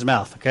coming out of his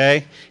mouth.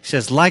 Okay? He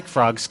says, like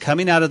frogs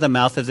coming out of the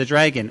mouth of the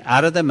dragon,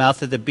 out of the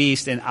mouth of the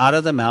beast, and out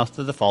of the mouth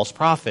of the false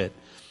prophet.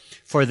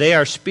 For they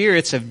are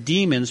spirits of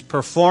demons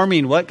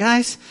performing what,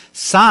 guys?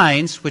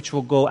 Signs which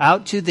will go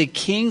out to the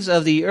kings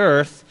of the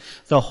earth,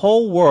 the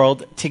whole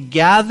world, to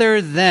gather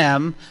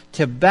them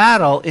to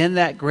battle in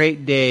that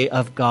great day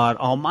of God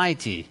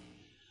Almighty.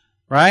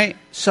 Right?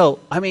 So,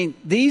 I mean,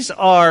 these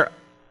are...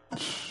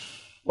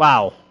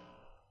 Wow.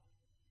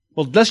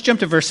 Well, let's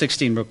jump to verse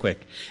 16 real quick.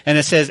 And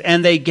it says,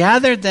 and they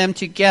gathered them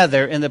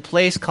together in the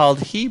place called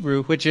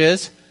Hebrew, which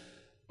is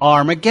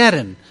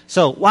Armageddon.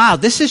 So, wow,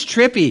 this is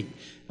trippy.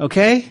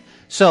 Okay?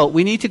 So,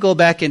 we need to go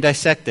back and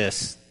dissect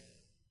this.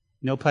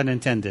 No pun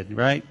intended,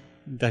 right?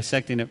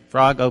 Dissecting a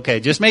frog.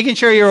 Okay, just making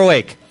sure you're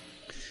awake.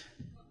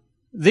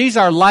 These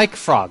are like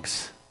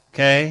frogs.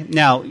 Okay?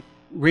 Now,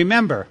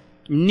 remember,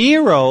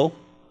 Nero,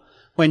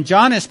 when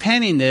John is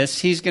penning this,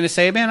 he's going to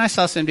say, man, I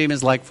saw some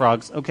demons like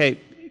frogs. Okay,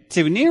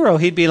 to Nero,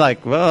 he'd be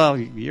like, well,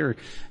 you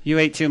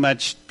ate too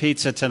much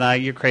pizza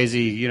tonight, you're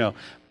crazy, you know.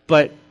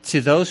 But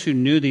to those who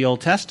knew the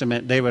Old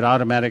Testament, they would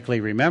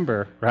automatically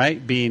remember,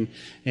 right, being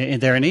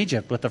there in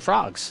Egypt with the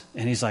frogs.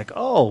 And he's like,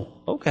 oh,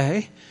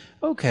 okay.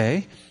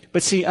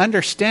 But see,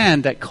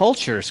 understand that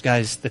cultures,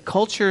 guys, the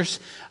cultures,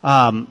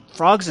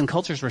 frogs and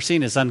cultures were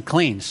seen as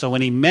unclean. So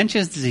when he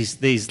mentions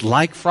these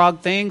like frog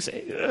things,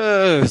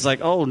 it's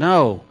like, oh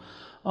no.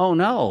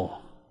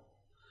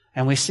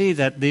 And we see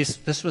that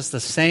this was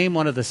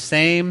one of the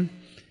same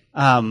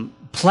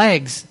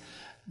plagues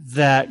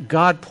that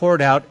God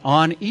poured out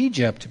on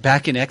Egypt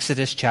back in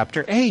Exodus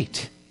chapter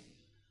 8.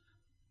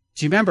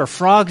 Do you remember?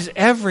 Frogs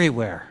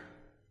everywhere.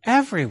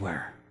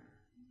 Everywhere.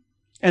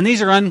 And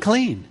these are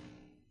unclean.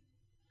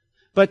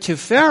 But to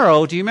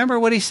Pharaoh, do you remember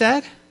what he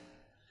said?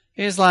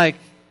 He's like,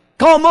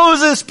 call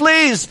Moses,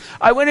 please.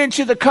 I went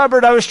into the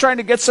cupboard. I was trying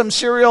to get some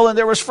cereal and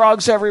there was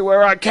frogs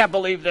everywhere. I can't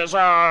believe this. And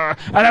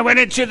I went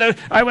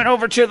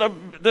over to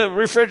the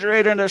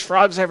refrigerator and there's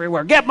frogs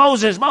everywhere. Get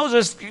Moses.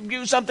 Moses,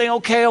 do something.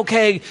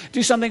 Okay.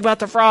 Do something about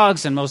the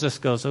frogs. And Moses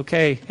goes,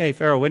 okay. Hey,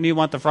 Pharaoh, when do you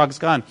want the frogs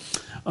gone?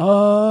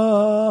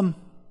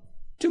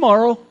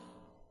 Tomorrow.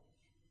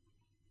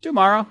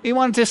 He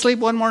wanted to sleep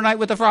one more night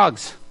with the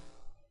frogs.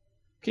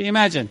 Can you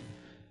imagine?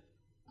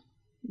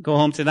 Go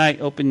home tonight,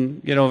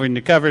 get over in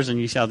the covers, and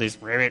you saw these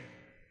rabbit.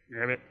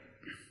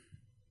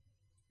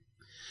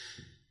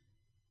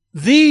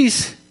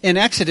 These, in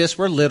Exodus,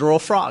 were literal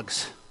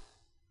frogs.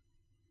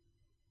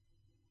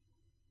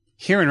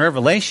 Here in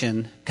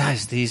Revelation,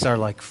 guys, these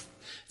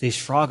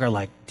frogs are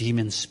like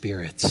demon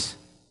spirits.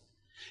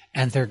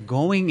 And they're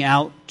going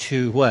out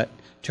to what?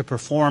 To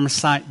perform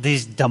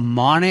these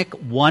demonic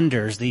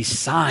wonders, these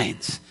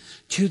signs,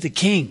 to the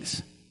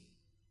kings.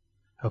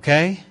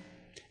 Okay?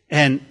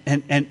 And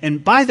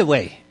by the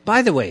way,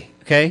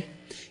 okay?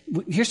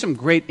 Here's some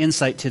great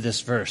insight to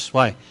this verse.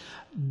 Why?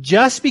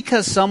 Just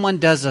because someone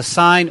does a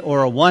sign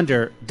or a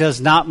wonder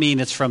does not mean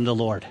it's from the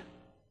Lord.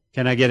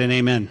 Can I get an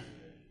amen?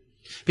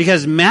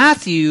 Because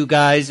Matthew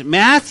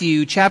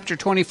chapter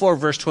 24,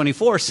 verse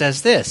 24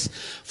 says this,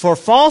 for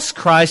false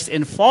Christ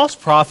and false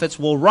prophets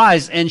will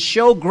rise and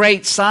show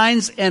great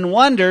signs and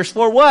wonders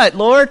for what,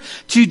 Lord?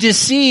 To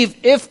deceive,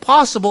 if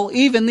possible,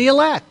 even the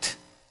elect.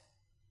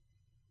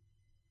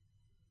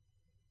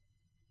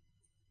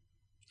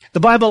 The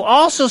Bible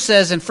also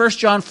says in 1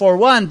 John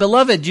 4:1,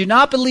 beloved, do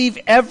not believe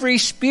every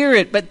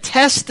spirit, but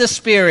test the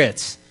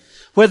spirits,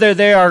 whether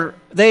they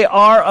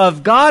are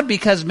of God,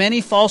 because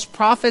many false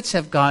prophets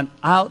have gone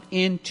out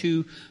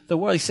into the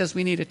world. He says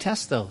we need to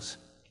test those.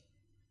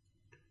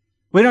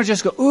 We don't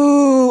just go,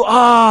 ooh,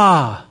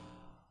 ah.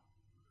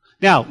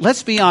 Now,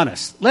 let's be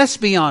honest,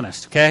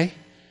 okay?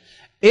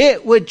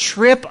 It would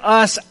trip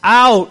us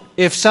out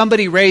if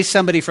somebody raised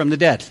somebody from the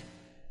dead.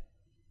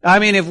 I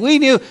mean, if we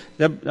knew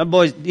the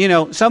boys,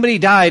 somebody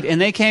died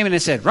and they came in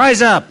and said,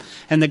 rise up,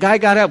 and the guy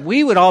got up,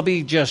 we would all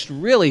be just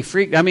really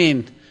freaked. I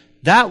mean,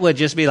 that would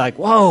just be like,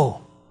 whoa.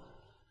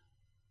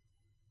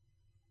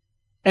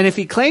 And if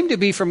he claimed to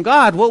be from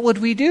God, what would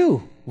we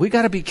do? We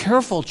got to be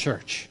careful,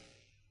 church.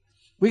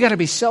 We got to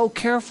be so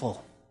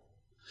careful.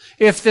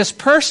 If this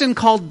person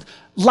called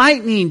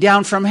lightning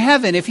down from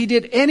heaven, if he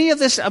did any of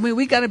this,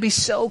 we got to be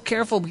so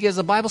careful, because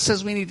the Bible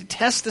says we need to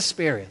test the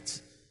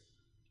spirits.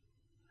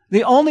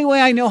 The only way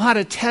I know how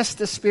to test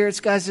the spirits,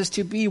 guys, is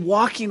to be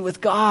walking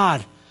with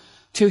God,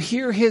 to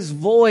hear His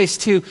voice,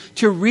 to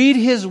read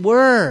His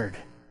Word.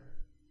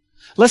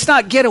 Let's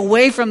not get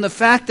away from the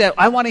fact that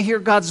I want to hear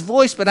God's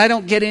voice, but I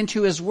don't get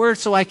into His Word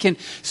so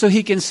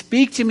He can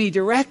speak to me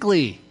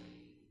directly.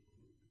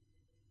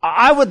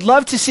 I would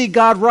love to see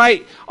God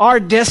write our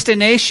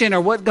destination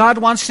or what God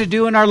wants to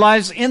do in our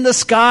lives in the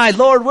sky.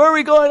 Lord, where are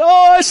we going?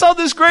 Oh, I saw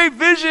this great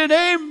vision.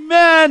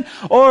 Amen.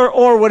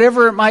 Or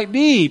whatever it might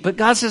be. But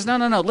God says, no.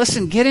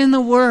 Listen, get in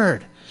the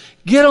Word.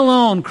 Get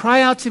alone.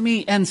 Cry out to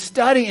me and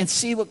study and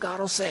see what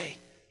God will say.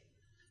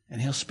 And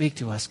He'll speak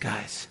to us,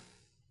 guys.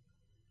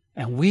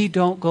 And we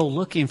don't go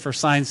looking for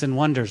signs and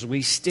wonders.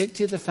 We stick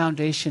to the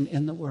foundation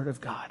in the Word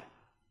of God.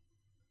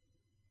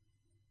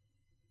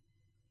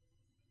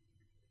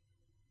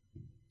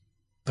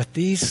 But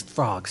these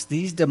frogs,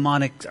 these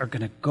demonics are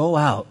going to go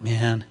out,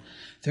 man.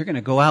 They're going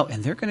to go out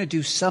and they're going to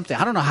do something.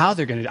 I don't know how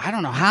they're going to do. I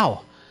don't know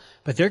how.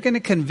 But they're going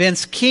to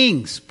convince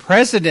kings,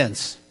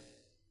 presidents,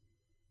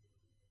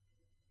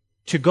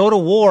 to go to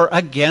war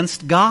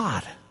against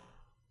God.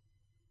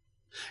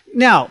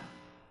 Now,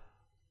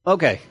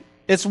 okay,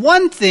 it's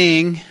one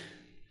thing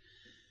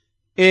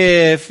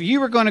if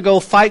you were going to go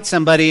fight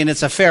somebody and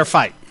it's a fair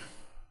fight.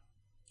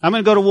 I'm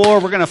going to go to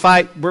war, we're going to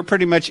fight, we're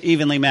pretty much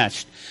evenly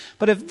matched.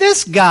 But if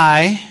this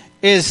guy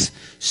is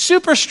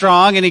super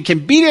strong and he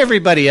can beat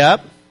everybody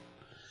up,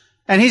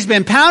 and he's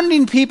been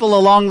pounding people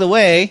along the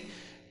way,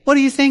 what are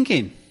you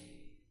thinking?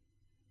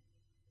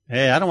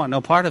 Hey, I don't want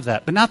no part of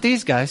that. But not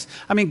these guys.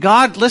 I mean,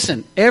 God,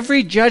 listen,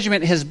 every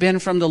judgment has been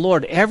from the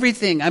Lord.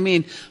 Everything. I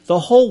mean, the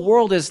whole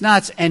world is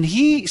nuts. And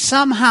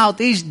somehow,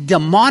 these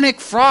demonic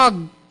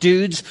frog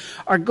dudes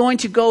are going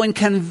to go and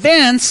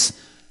convince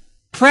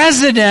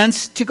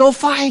presidents to go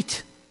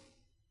fight.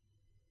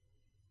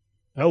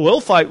 Oh,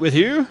 we'll fight with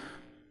you.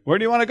 Where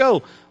do you want to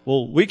go?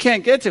 Well, we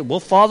can't get to.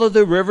 We'll follow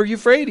the river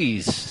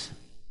Euphrates.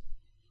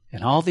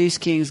 And all these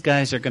kings,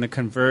 guys, are going to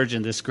converge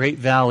in this great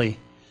valley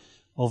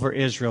over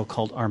Israel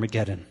called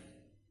Armageddon.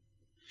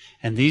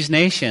 And these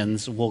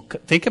nations will,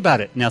 think about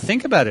it. Now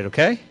think about it,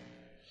 okay?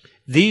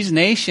 These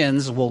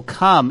nations will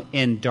come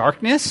in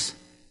darkness,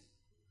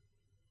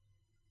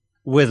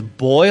 with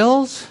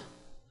boils,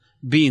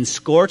 being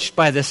scorched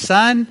by the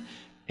sun,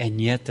 and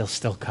yet they'll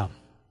still come.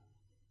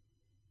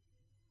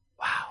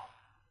 Wow.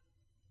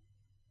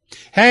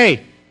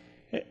 Hey,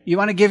 you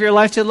want to give your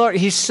life to the Lord?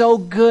 He's so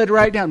good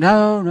right now.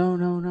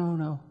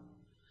 No.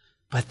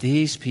 But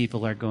these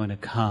people are going to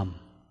come.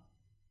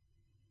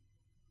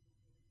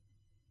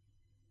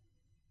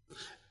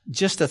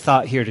 Just a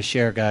thought here to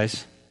share,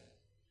 guys.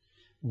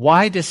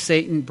 Why does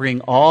Satan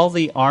bring all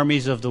the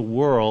armies of the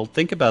world,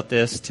 think about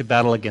this, to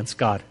battle against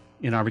God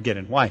in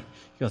Armageddon? Why? You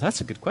go,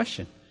 that's a good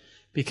question.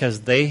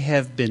 Because they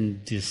have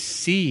been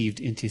deceived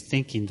into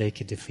thinking they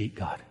could defeat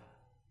God.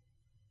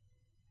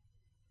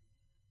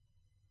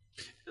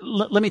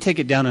 Let me take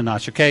it down a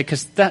notch, okay?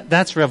 Because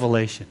that's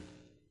revelation.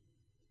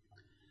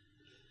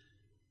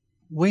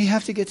 We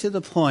have to get to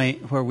the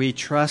point where we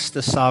trust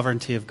the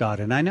sovereignty of God.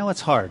 And I know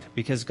it's hard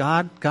because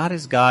God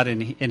is God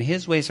and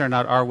His ways are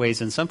not our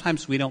ways. And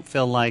sometimes we don't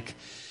feel like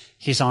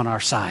He's on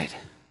our side.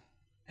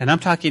 And I'm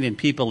talking in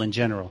people in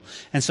general.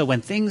 And so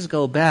when things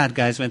go bad,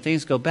 guys,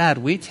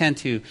 we tend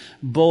to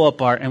bow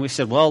up and we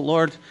said, well,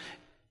 Lord,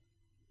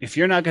 if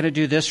you're not going to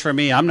do this for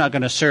me, I'm not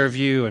going to serve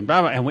you. And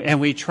blah, blah, and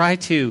we try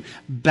to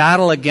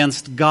battle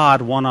against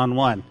God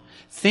one-on-one.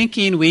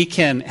 Thinking we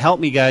can, help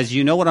me guys,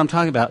 you know what I'm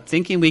talking about.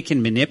 Thinking we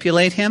can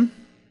manipulate Him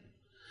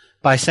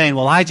by saying,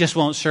 well, I just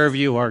won't serve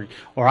you, or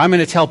I'm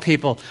going to tell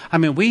people. I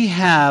mean, we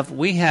have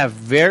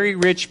very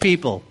rich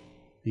people.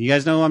 You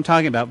guys know what I'm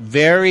talking about.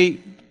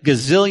 Very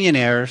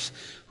gazillionaires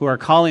who are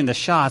calling the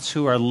shots,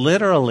 who are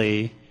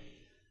literally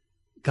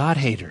God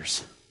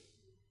haters.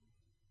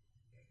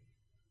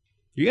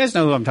 You guys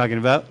know who I'm talking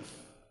about.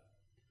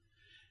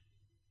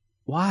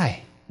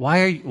 Why?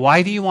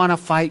 Why do you want to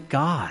fight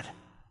God?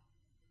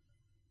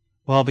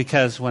 Well,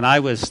 because when I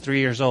was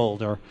 3 years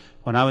old, or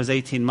when I was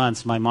 18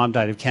 months, my mom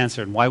died of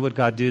cancer. And why would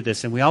God do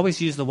this? And we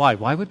always use the why.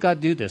 Why would God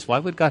do this? Why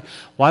would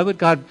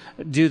God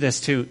do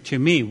this to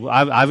me?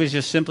 I was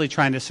just simply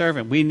trying to serve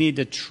Him. We need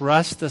to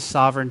trust the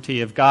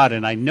sovereignty of God.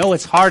 And I know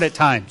it's hard at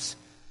times.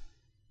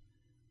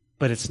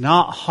 But it's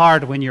not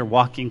hard when you're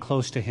walking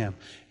close to Him.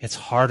 It's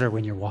harder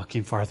when you're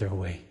walking farther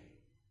away.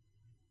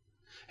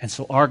 And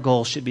so our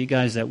goal should be,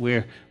 guys, that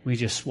we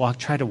just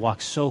try to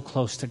walk so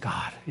close to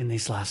God in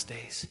these last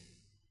days.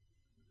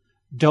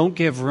 Don't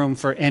give room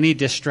for any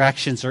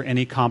distractions or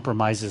any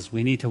compromises.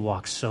 We need to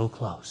walk so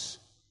close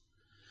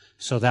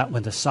so that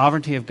when the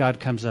sovereignty of God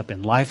comes up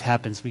and life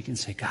happens, we can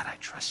say, God, I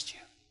trust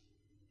you.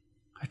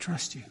 I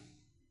trust you.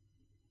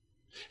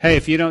 Hey,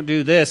 if you don't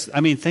do this,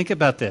 I mean, think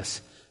about this.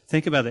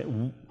 Think about it.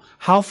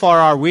 How far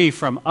are we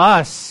from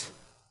us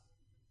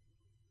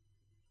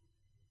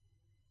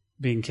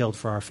being killed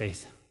for our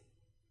faith?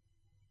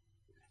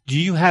 Do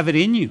you have it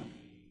in you?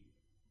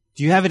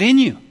 Do you have it in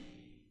you?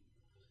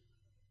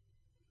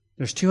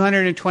 There's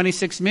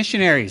 226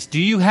 missionaries.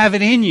 Do you have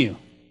it in you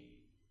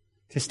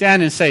to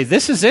stand and say,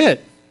 this is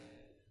it?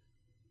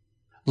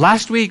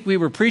 Last week we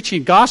were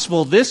preaching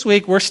gospel. This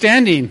week we're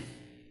standing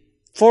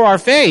for our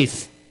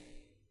faith.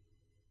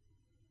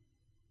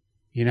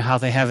 You know how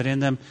they have it in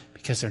them?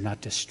 Because they're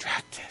not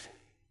distracted.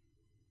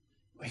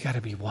 We got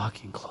to be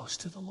walking close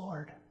to the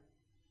Lord.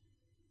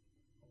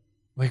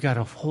 We got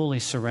to wholly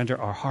surrender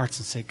our hearts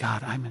and say,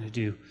 God,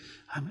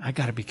 I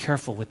got to be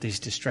careful with these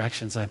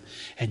distractions.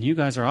 And you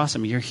guys are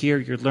awesome. You're here,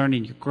 you're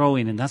learning, you're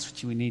growing, and that's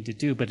what you need to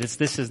do. But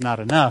this is not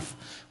enough.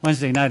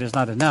 Wednesday night is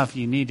not enough.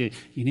 You need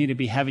to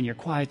be having your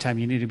quiet time.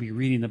 You need to be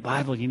reading the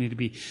Bible. You need to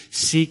be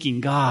seeking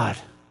God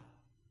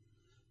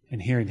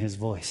and hearing His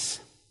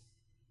voice.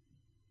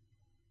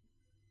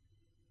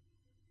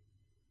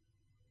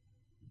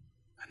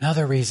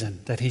 Another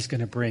reason that He's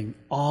going to bring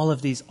all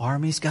of these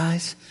armies,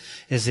 guys,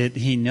 is that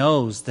He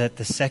knows that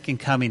the second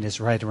coming is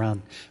right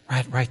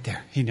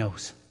there. He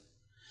knows.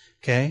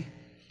 Okay?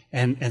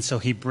 And so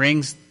He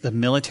brings the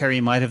military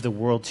might of the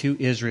world to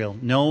Israel,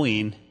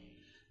 knowing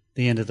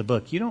the end of the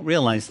book. You don't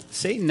realize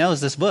Satan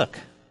knows this book.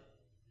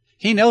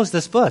 He knows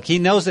this book. He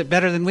knows it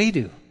better than we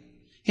do.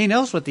 He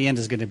knows what the end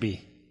is going to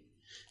be.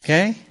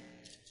 Okay?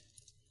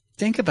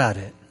 Think about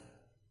it.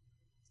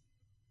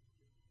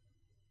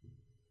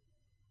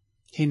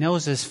 He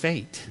knows his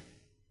fate.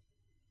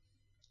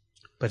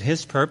 But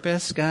his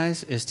purpose,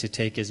 guys, is to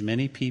take as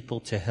many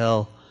people to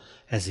hell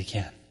as he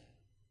can.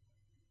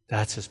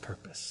 That's his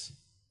purpose.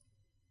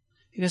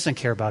 He doesn't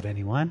care about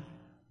anyone.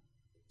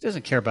 He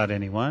doesn't care about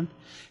anyone.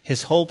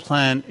 His whole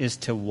plan is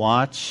to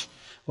watch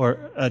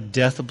or a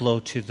death blow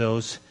to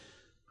those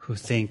who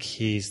think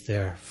he's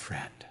their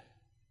friend.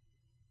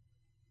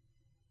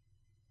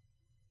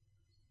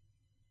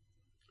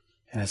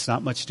 And it's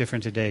not much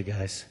different today,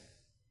 guys.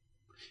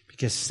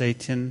 Because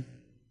Satan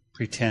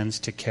pretends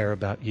to care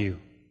about you,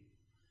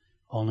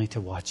 only to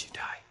watch you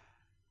die.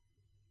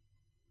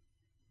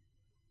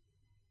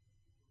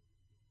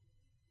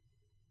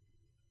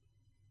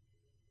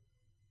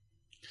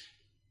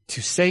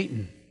 To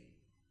Satan,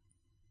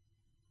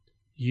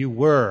 you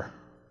were,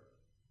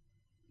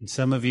 and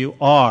some of you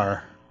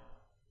are,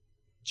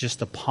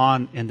 just a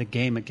pawn in the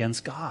game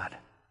against God.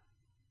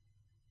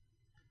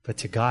 But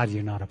to God,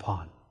 you're not a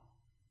pawn.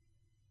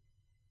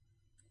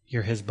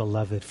 You're His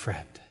beloved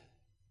friend.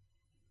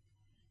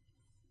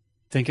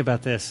 Think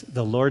about this.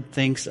 The Lord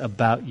thinks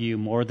about you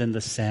more than the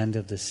sand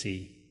of the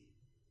sea.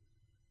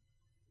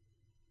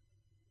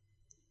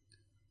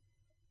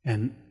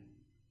 And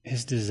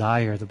His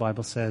desire, the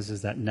Bible says,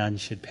 is that none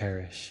should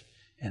perish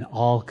and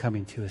all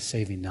coming to a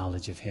saving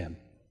knowledge of Him.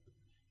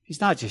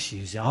 He's not just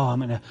using, I'm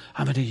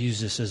going to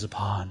use this as a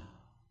pawn.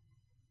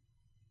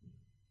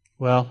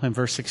 Well, in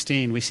verse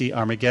 16, we see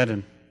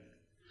Armageddon.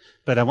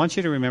 But I want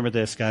you to remember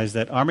this, guys,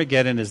 that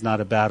Armageddon is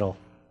not a battle.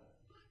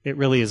 It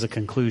really is a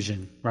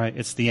conclusion, right?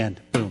 It's the end.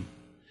 Boom.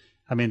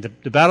 I mean,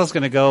 the battle's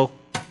going to go,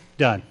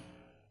 done.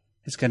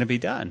 It's going to be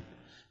done.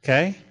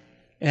 Okay?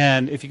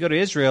 And if you go to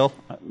Israel,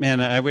 man,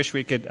 I wish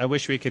we could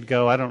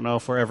go. I don't know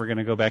if we're ever going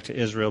to go back to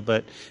Israel,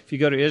 but if you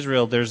go to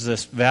Israel, there's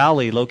this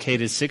valley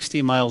located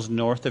 60 miles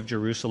north of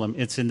Jerusalem.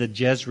 It's in the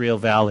Jezreel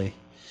Valley.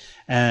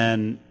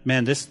 And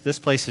man, this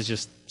place is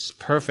just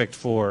perfect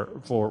for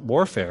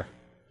warfare.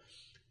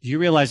 Do you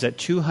realize that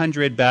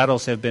 200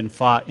 battles have been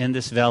fought in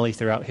this valley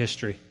throughout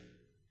history?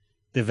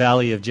 The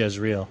Valley of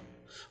Jezreel.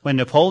 When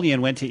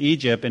Napoleon went to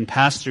Egypt and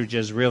passed through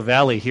Jezreel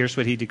Valley, here's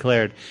what he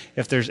declared.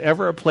 If there's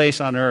ever a place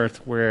on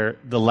earth where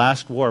the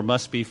last war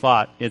must be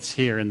fought, it's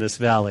here in this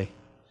valley.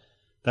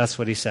 That's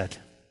what he said.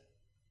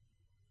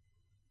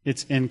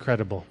 It's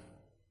incredible.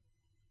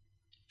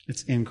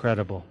 It's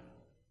incredible.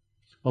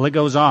 Well, it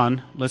goes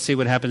on. Let's see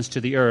what happens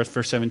to the earth.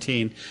 Verse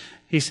 17.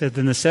 He said,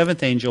 Then the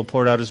seventh angel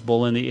poured out his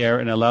bowl in the air,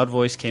 and a loud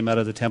voice came out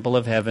of the temple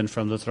of heaven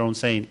from the throne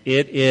saying,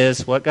 It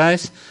is, what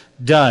guys?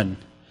 Done.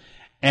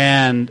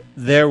 And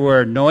there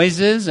were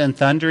noises and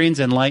thunderings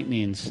and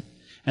lightnings.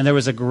 And there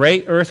was a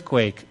great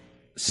earthquake,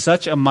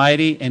 such a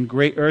mighty and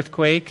great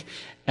earthquake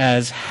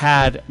as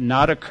had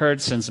not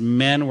occurred since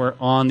men were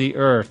on the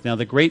earth. Now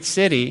the great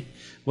city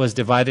was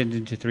divided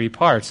into three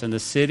parts, and the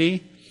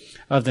city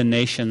of the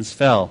nations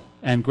fell.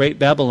 And great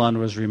Babylon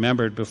was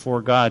remembered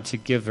before God to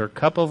give her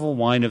cup of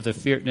wine of the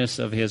fierceness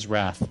of His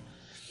wrath.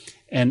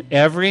 And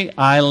every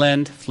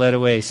island fled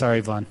away.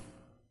 Sorry, Vaughn.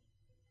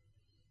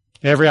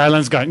 Every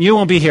island's gone. You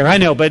won't be here, I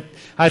know, but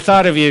I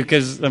thought of you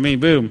because,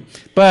 boom.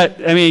 But,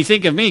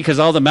 think of me because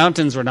all the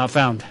mountains were not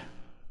found.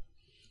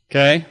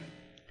 Okay?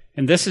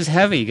 And this is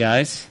heavy,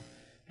 guys.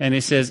 And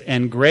he says,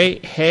 And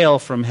great hail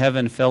from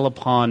heaven fell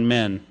upon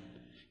men.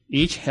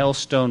 Each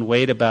hailstone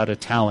weighed about a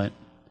talent.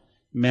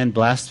 Men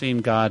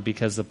blasphemed God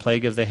because the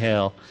plague of the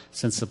hail,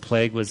 since the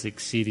plague was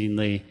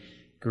exceedingly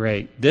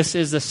great. This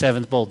is the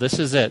seventh bowl. This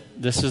is it.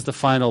 This is the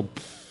final.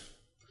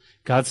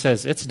 God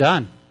says, it's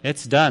done.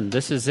 It's done.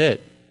 This is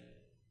it.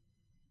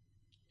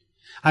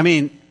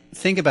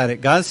 Think about it.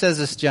 God says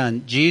it's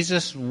done.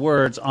 Jesus'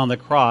 words on the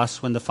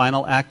cross when the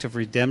final act of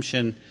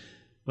redemption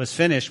was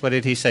finished, what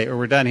did He say? Or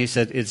we're done. He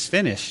said, it's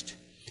finished.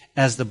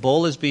 As the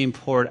bowl is being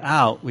poured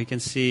out, we can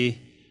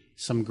see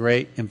some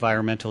great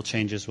environmental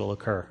changes will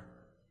occur.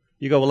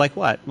 You go, well, like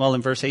what? Well,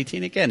 in verse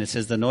 18 again, it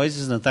says the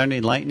noises and the thunder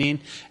and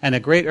lightning and a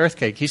great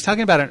earthquake. He's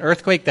talking about an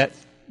earthquake that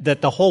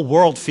the whole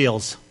world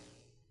feels.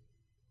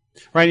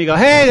 Right? You go,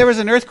 hey, there was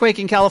an earthquake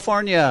in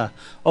California.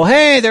 Oh,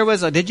 hey,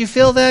 did you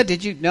feel that?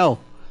 No.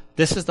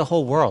 This is the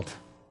whole world.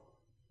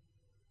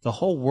 The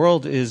whole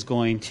world is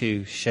going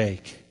to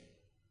shake.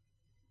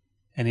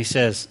 And he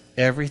says,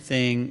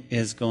 everything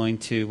is going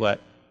to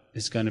what?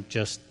 Is going to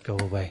just go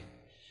away.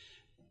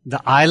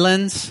 The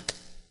islands,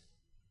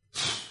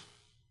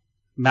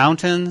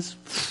 mountains,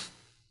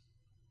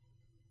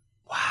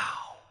 wow.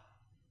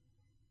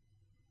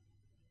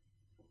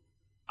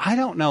 I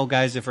don't know,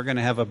 guys, if we're going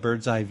to have a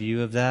bird's eye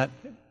view of that.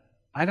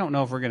 I don't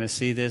know if we're going to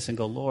see this and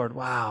go, Lord,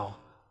 wow.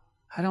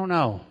 I don't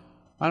know.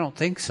 I don't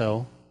think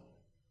so.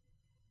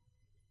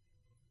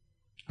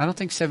 I don't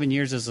think 7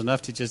 years is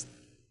enough to just,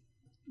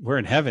 we're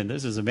in heaven.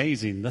 This is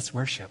amazing. Let's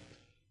worship.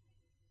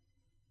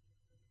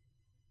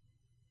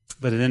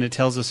 But then it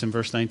tells us in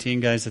verse 19,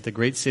 guys, that the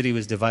great city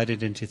was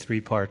divided into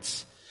 3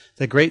 parts.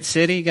 The great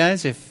city,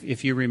 guys,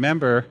 if you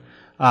remember,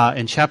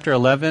 in chapter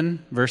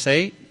 11, verse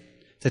 8,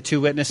 the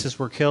 2 witnesses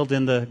were killed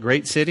in the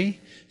great city.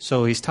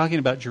 So he's talking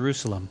about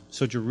Jerusalem.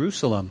 So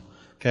Jerusalem,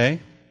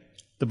 okay,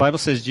 the Bible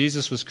says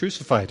Jesus was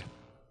crucified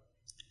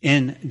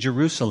in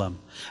Jerusalem.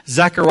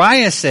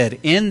 Zechariah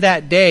said, in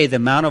that day the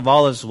Mount of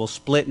Olives will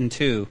split in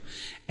 2.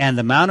 And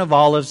the Mount of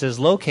Olives is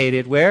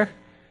located where?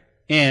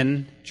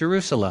 In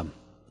Jerusalem.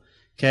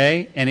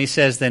 Okay? And he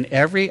says, then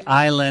every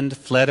island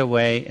fled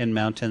away and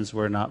mountains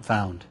were not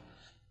found.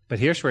 But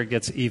here's where it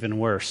gets even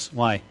worse.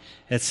 Why?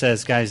 It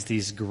says, guys,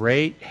 these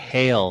great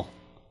hail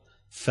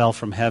fell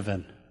from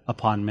heaven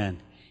upon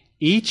men.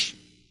 Each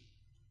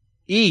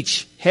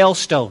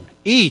hailstone,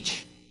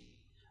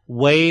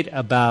 weighed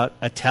about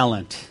a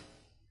talent.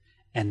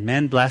 And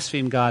men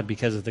blasphemed God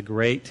because of the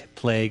great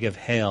plague of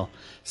hail,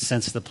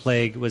 since the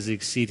plague was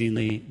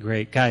exceedingly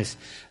great. Guys,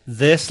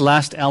 this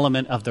last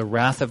element of the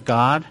wrath of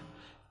God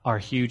are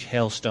huge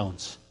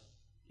hailstones.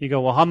 You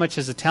go, well, how much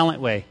does a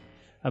talent weigh?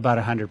 About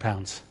 100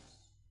 pounds.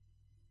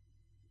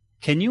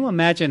 Can you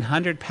imagine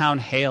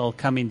 100-pound hail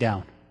coming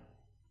down?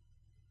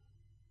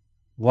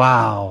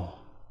 Wow.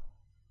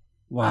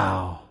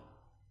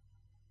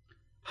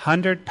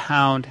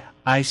 100-pound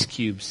ice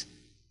cubes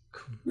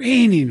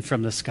raining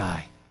from the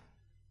sky.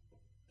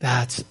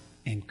 That's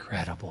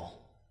incredible.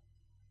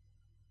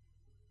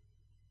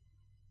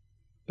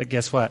 But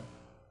guess what?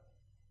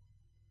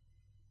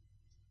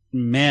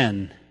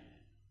 Men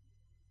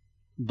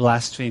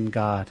blaspheme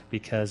God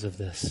because of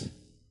this.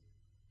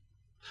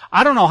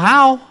 I don't know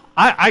how.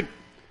 I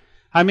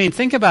mean,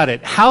 think about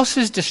it. House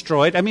is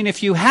destroyed. I mean,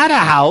 if you had a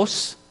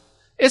house,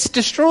 it's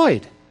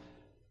destroyed.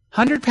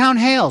 100-pound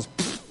hails.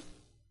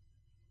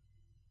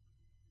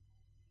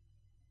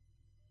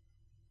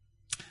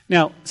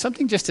 Now,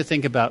 something just to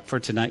think about for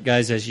tonight,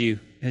 guys, as you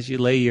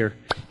lay your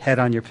head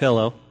on your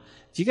pillow.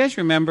 Do you guys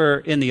remember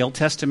in the Old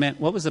Testament,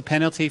 what was the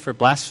penalty for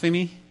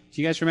blasphemy?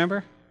 Do you guys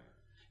remember?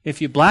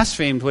 If you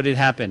blasphemed, what had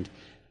happened?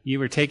 You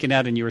were taken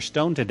out and you were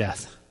stoned to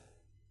death.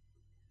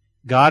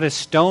 God is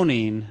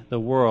stoning the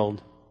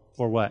world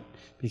for what?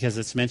 Because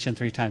it's mentioned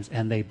 3 times.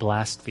 And they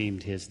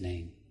blasphemed his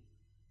name.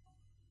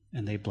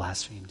 And they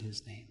blasphemed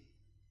his name.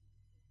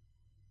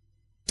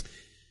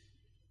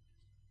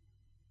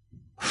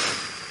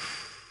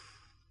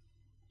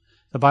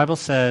 The Bible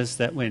says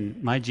that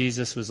when my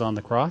Jesus was on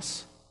the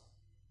cross,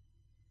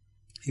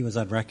 he was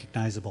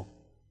unrecognizable.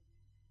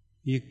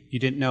 You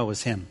didn't know it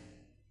was him.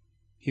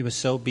 He was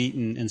so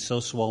beaten and so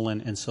swollen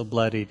and so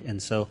bloodied,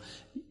 and so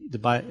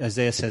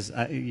Isaiah says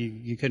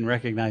you couldn't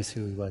recognize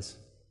who he was.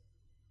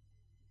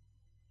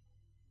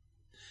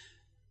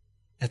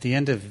 At the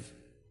end of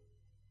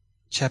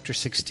chapter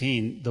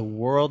 16, the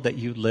world that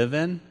you live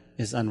in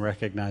is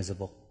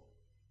unrecognizable.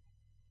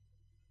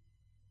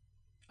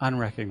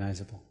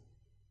 Unrecognizable.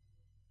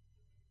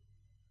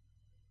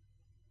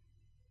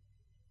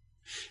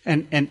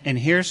 And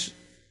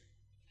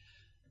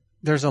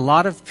there's a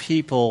lot of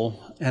people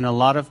and a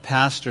lot of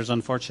pastors,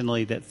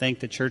 unfortunately, that think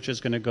the church is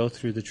going to go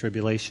through the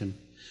tribulation.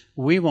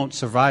 We won't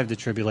survive the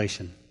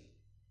tribulation.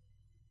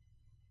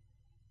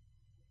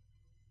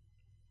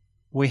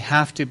 We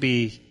have to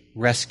be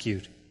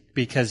rescued,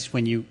 because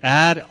when you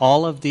add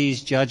all of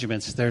these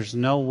judgments, there's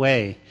no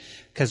way,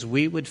 because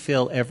we would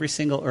feel every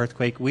single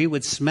earthquake, we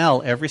would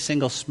smell every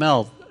single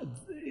smell,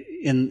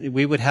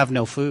 we would have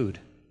no food.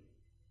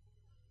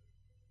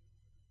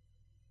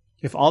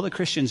 If all the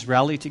Christians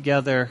rally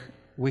together,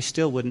 we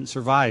still wouldn't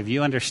survive.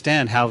 You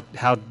understand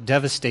how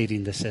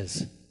devastating this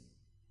is.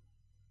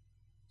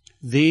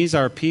 These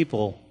are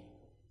people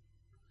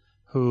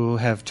who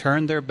have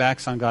turned their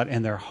backs on God,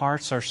 and their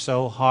hearts are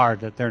so hard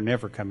that they're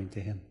never coming to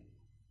him.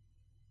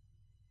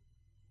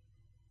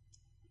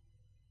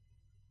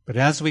 But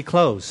as we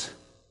close,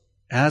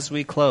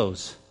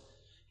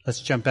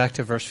 let's jump back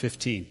to verse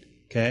 15,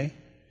 okay?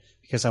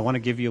 Because I want to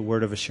give you a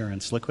word of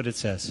assurance. Look what it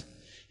says.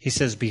 He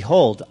says,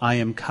 "Behold, I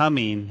am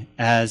coming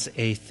as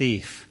a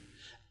thief.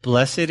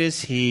 Blessed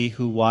is he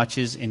who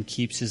watches and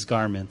keeps his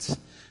garments,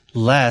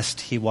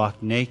 lest he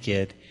walk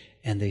naked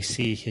and they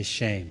see his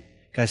shame."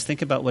 Guys,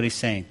 think about what he's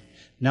saying.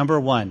 Number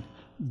one,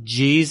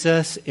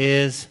 Jesus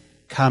is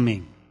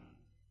coming.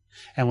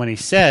 And when he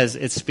says,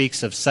 it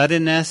speaks of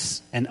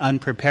suddenness and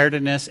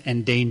unpreparedness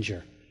and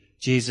danger.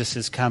 Jesus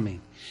is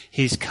coming.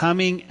 He's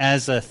coming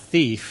as a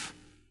thief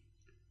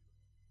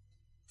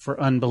for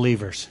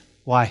unbelievers.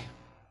 Why?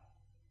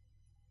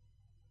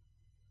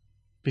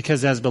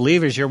 Because as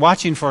believers, you're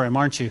watching for him,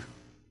 aren't you?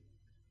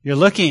 You're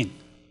looking.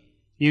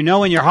 You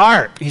know in your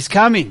heart, he's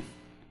coming.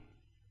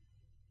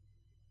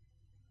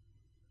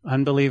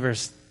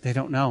 Unbelievers, they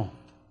don't know.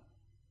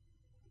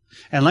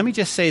 And let me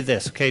just say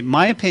this, okay?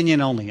 My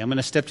opinion only. I'm going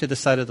to step to the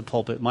side of the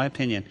pulpit. My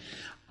opinion.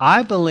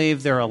 I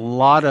believe there are a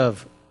lot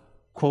of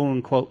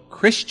quote-unquote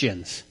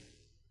Christians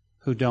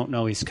who don't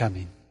know he's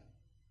coming.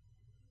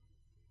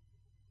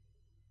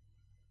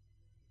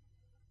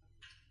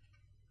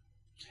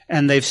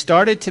 And they've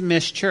started to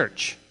miss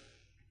church.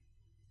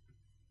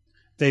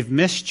 They've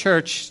missed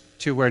church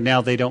to where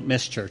now they don't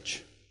miss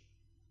church.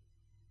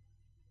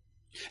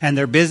 And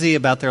they're busy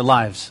about their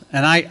lives.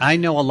 And I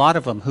know a lot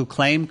of them who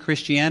claim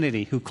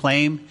Christianity, who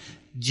claim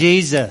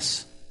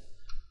Jesus.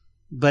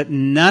 But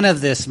none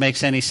of this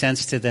makes any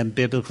sense to them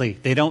biblically.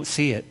 They don't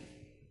see it.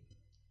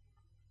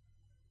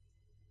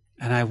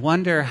 And I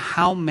wonder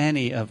how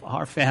many of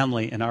our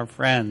family and our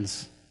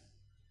friends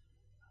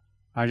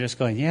are just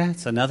going, yeah,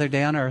 it's another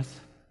day on earth.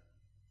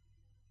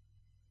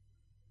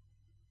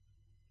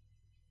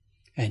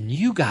 And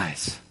you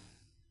guys,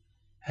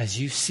 as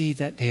you see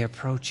that day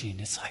approaching,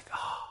 it's like,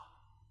 oh,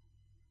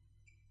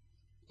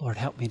 Lord,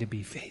 help me to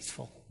be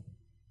faithful.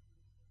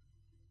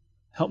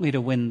 Help me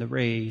to win the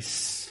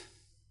race.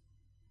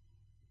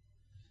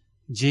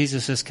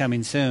 Jesus is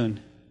coming soon.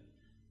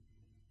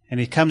 And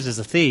he comes as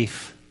a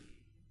thief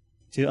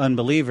to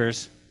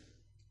unbelievers.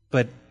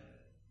 But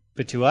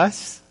to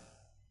us,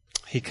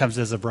 he comes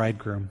as a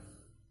bridegroom.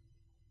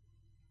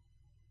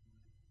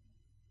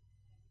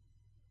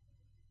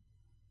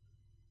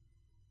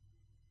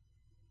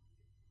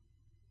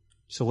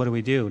 So what do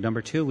we do?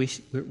 Number two, we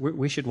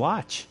should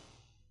watch.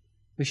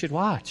 We should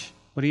watch.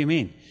 What do you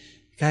mean?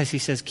 Guys, he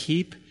says,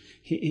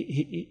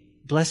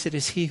 blessed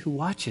is he who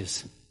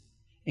watches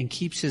and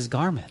keeps his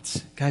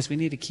garments. Guys, we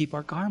need to keep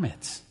our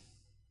garments.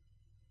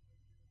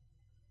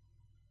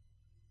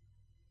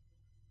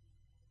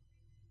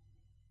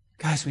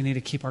 Guys, we need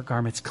to keep our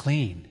garments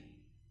clean,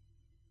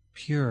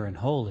 pure, and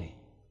holy.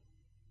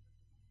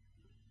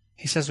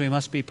 He says we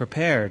must be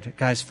prepared.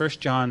 Guys, 1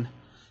 John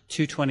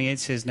 2:28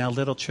 says, now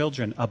little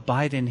children,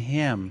 abide in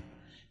him,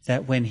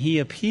 that when he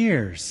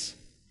appears,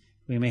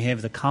 we may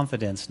have the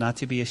confidence not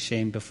to be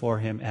ashamed before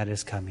him at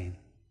his coming.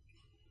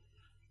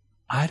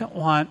 I don't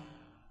want,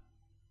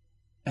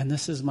 and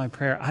this is my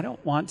prayer, I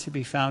don't want to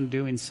be found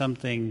doing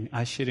something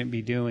I shouldn't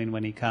be doing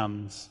when he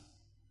comes.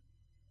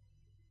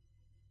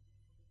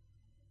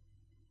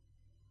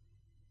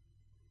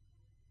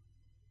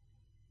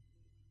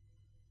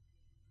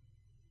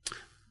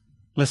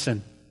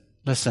 Listen.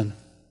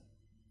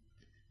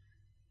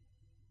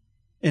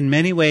 In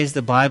many ways,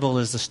 the Bible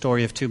is the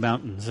story of two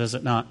mountains, is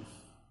it not?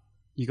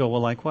 You go,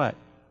 well, like what?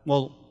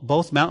 Well,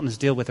 both mountains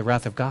deal with the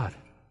wrath of God.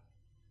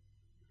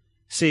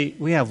 See,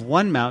 we have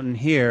one mountain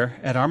here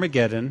at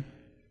Armageddon,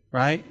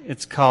 right?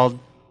 It's called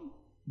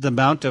the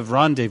Mount of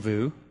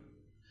Rendezvous,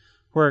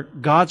 where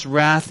God's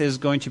wrath is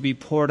going to be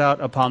poured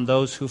out upon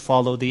those who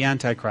follow the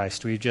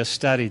Antichrist. We've just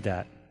studied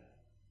that.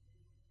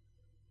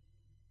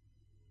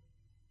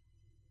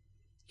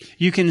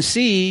 You can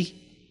see,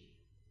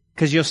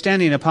 because you're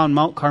standing upon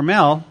Mount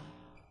Carmel,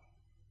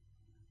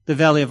 the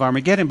Valley of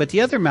Armageddon, but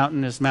the other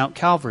mountain is Mount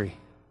Calvary,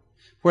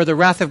 where the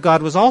wrath of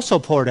God was also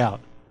poured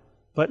out,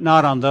 but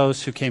not on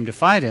those who came to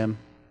fight him,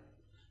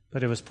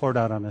 but it was poured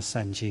out on his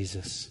son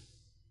Jesus.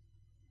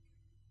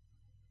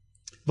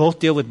 Both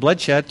deal with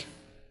bloodshed.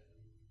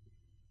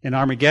 In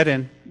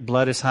Armageddon,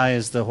 blood as high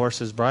as the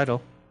horse's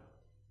bridle.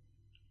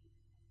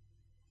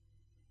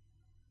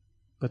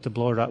 But the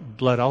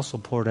blood also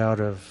poured out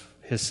of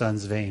his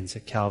son's veins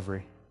at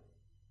Calvary.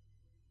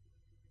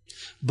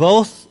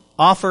 Both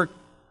offer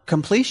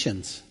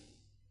completions.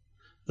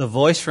 The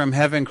voice from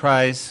heaven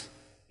cries,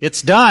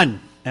 "It's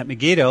done," at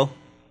Megiddo.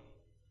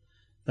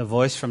 The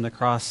voice from the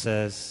cross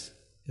says,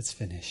 "It's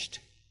finished."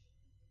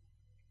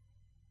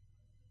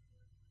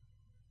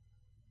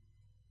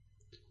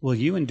 Will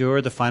you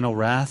endure the final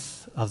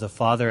wrath of the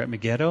Father at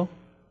Megiddo,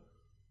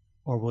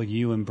 or will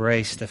you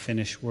embrace the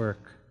finished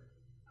work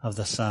of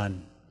the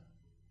Son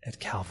at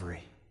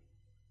Calvary?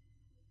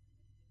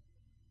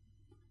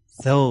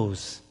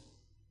 Those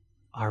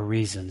are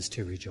reasons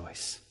to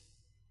rejoice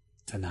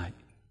tonight.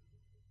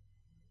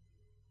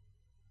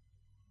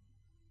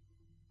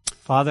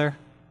 Father,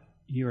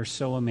 you are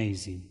so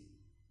amazing,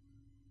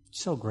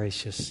 so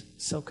gracious,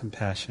 so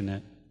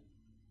compassionate.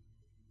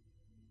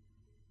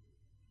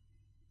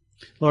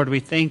 Lord, we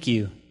thank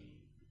you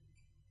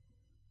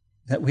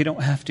that we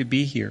don't have to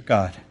be here,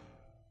 God.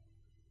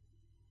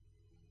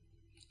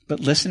 But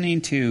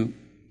listening to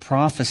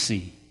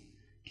prophecy,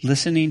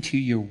 listening to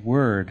your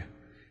word,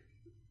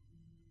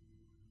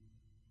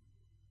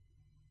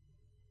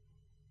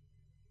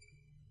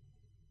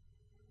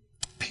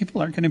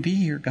 people aren't going to be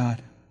here,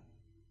 God.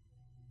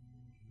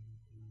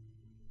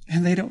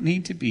 And they don't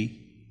need to be.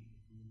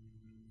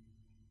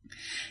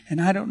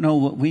 And I don't know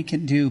what we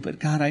can do, but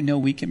God, I know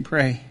we can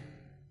pray.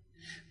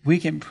 We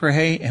can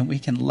pray and we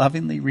can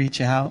lovingly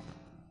reach out.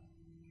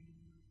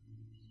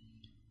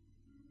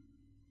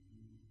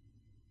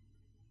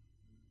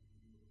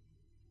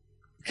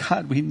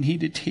 God, we need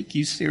to take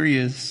you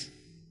serious.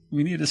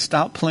 We need to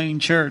stop playing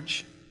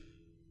church.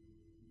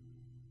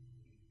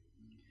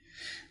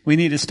 We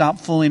need to stop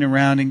fooling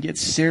around and get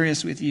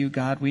serious with you,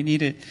 God. We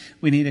need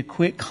to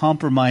quit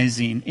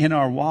compromising in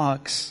our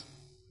walks.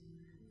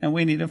 And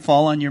we need to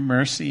fall on your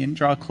mercy and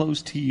draw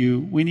close to you.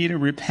 We need to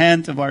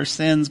repent of our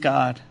sins,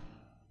 God.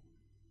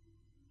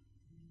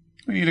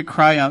 We need to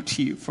cry out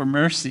to you for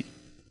mercy.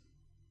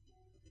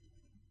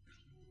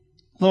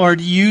 Lord,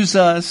 use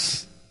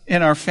us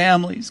in our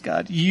families,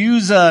 God.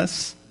 Use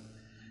us,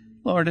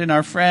 Lord, in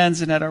our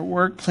friends and at our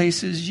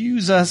workplaces.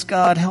 Use us,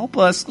 God. Help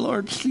us,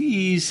 Lord,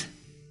 please.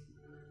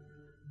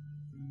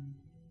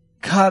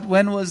 God,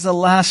 when was the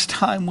last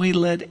time we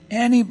led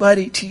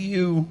anybody to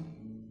you?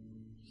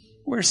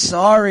 We're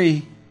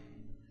sorry.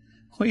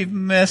 We've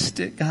missed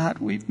it, God.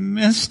 We've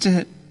missed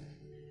it.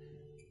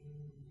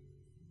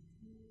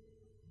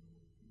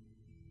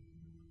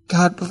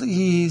 God,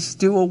 please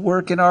do a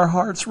work in our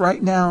hearts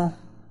right now.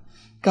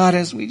 God,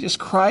 as we just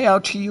cry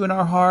out to you in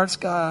our hearts,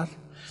 God,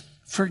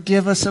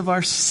 forgive us of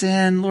our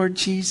sin, Lord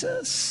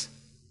Jesus.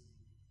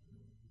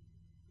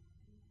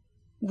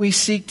 We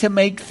seek to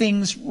make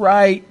things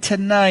right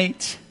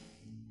tonight.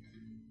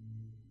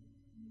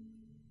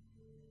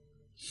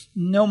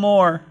 No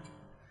more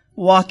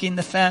walking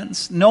the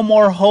fence. No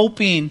more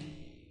hoping.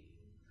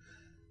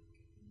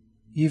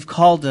 You've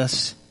called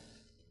us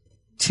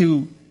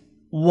to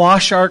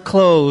wash our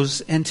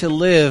clothes and to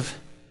live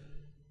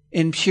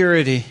in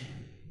purity.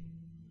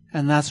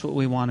 And that's what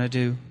we want to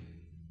do.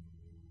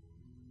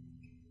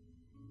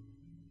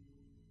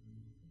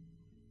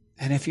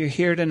 And if you're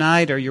here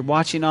tonight, or you're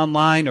watching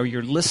online, or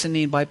you're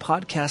listening by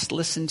podcast,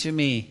 listen to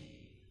me.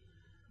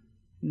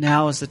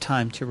 Now is the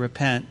time to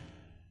repent.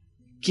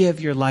 Give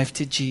your life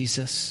to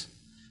Jesus.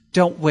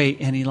 Don't wait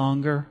any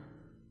longer.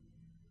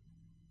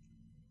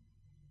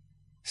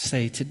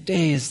 Say,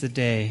 today is the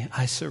day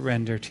I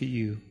surrender to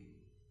you.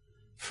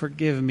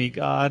 Forgive me,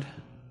 God.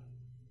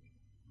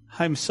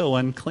 I'm so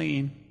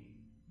unclean.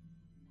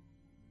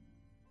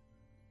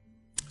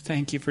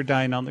 Thank you for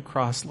dying on the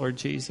cross, Lord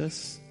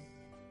Jesus.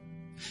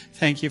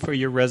 Thank you for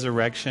your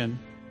resurrection.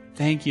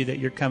 Thank you that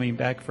you're coming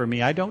back for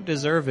me. I don't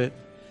deserve it,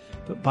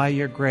 but by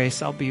your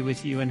grace, I'll be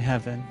with you in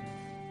heaven.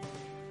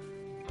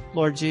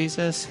 Lord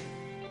Jesus,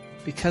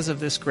 because of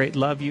this great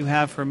love you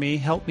have for me,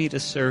 help me to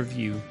serve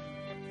you.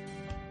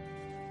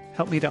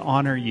 Help me to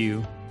honor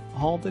you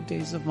all the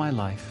days of my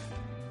life.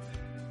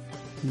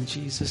 In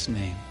Jesus'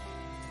 name,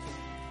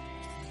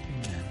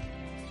 amen.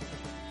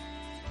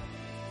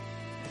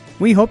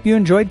 We hope you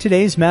enjoyed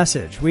today's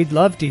message. We'd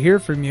love to hear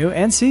from you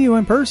and see you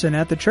in person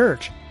at the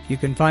church. You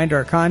can find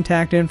our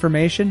contact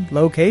information,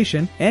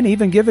 location, and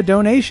even give a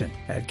donation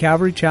at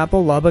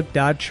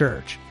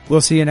calvarychapellubbock.church.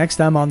 We'll see you next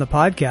time on the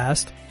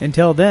podcast.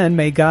 Until then,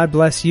 may God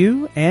bless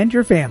you and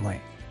your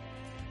family.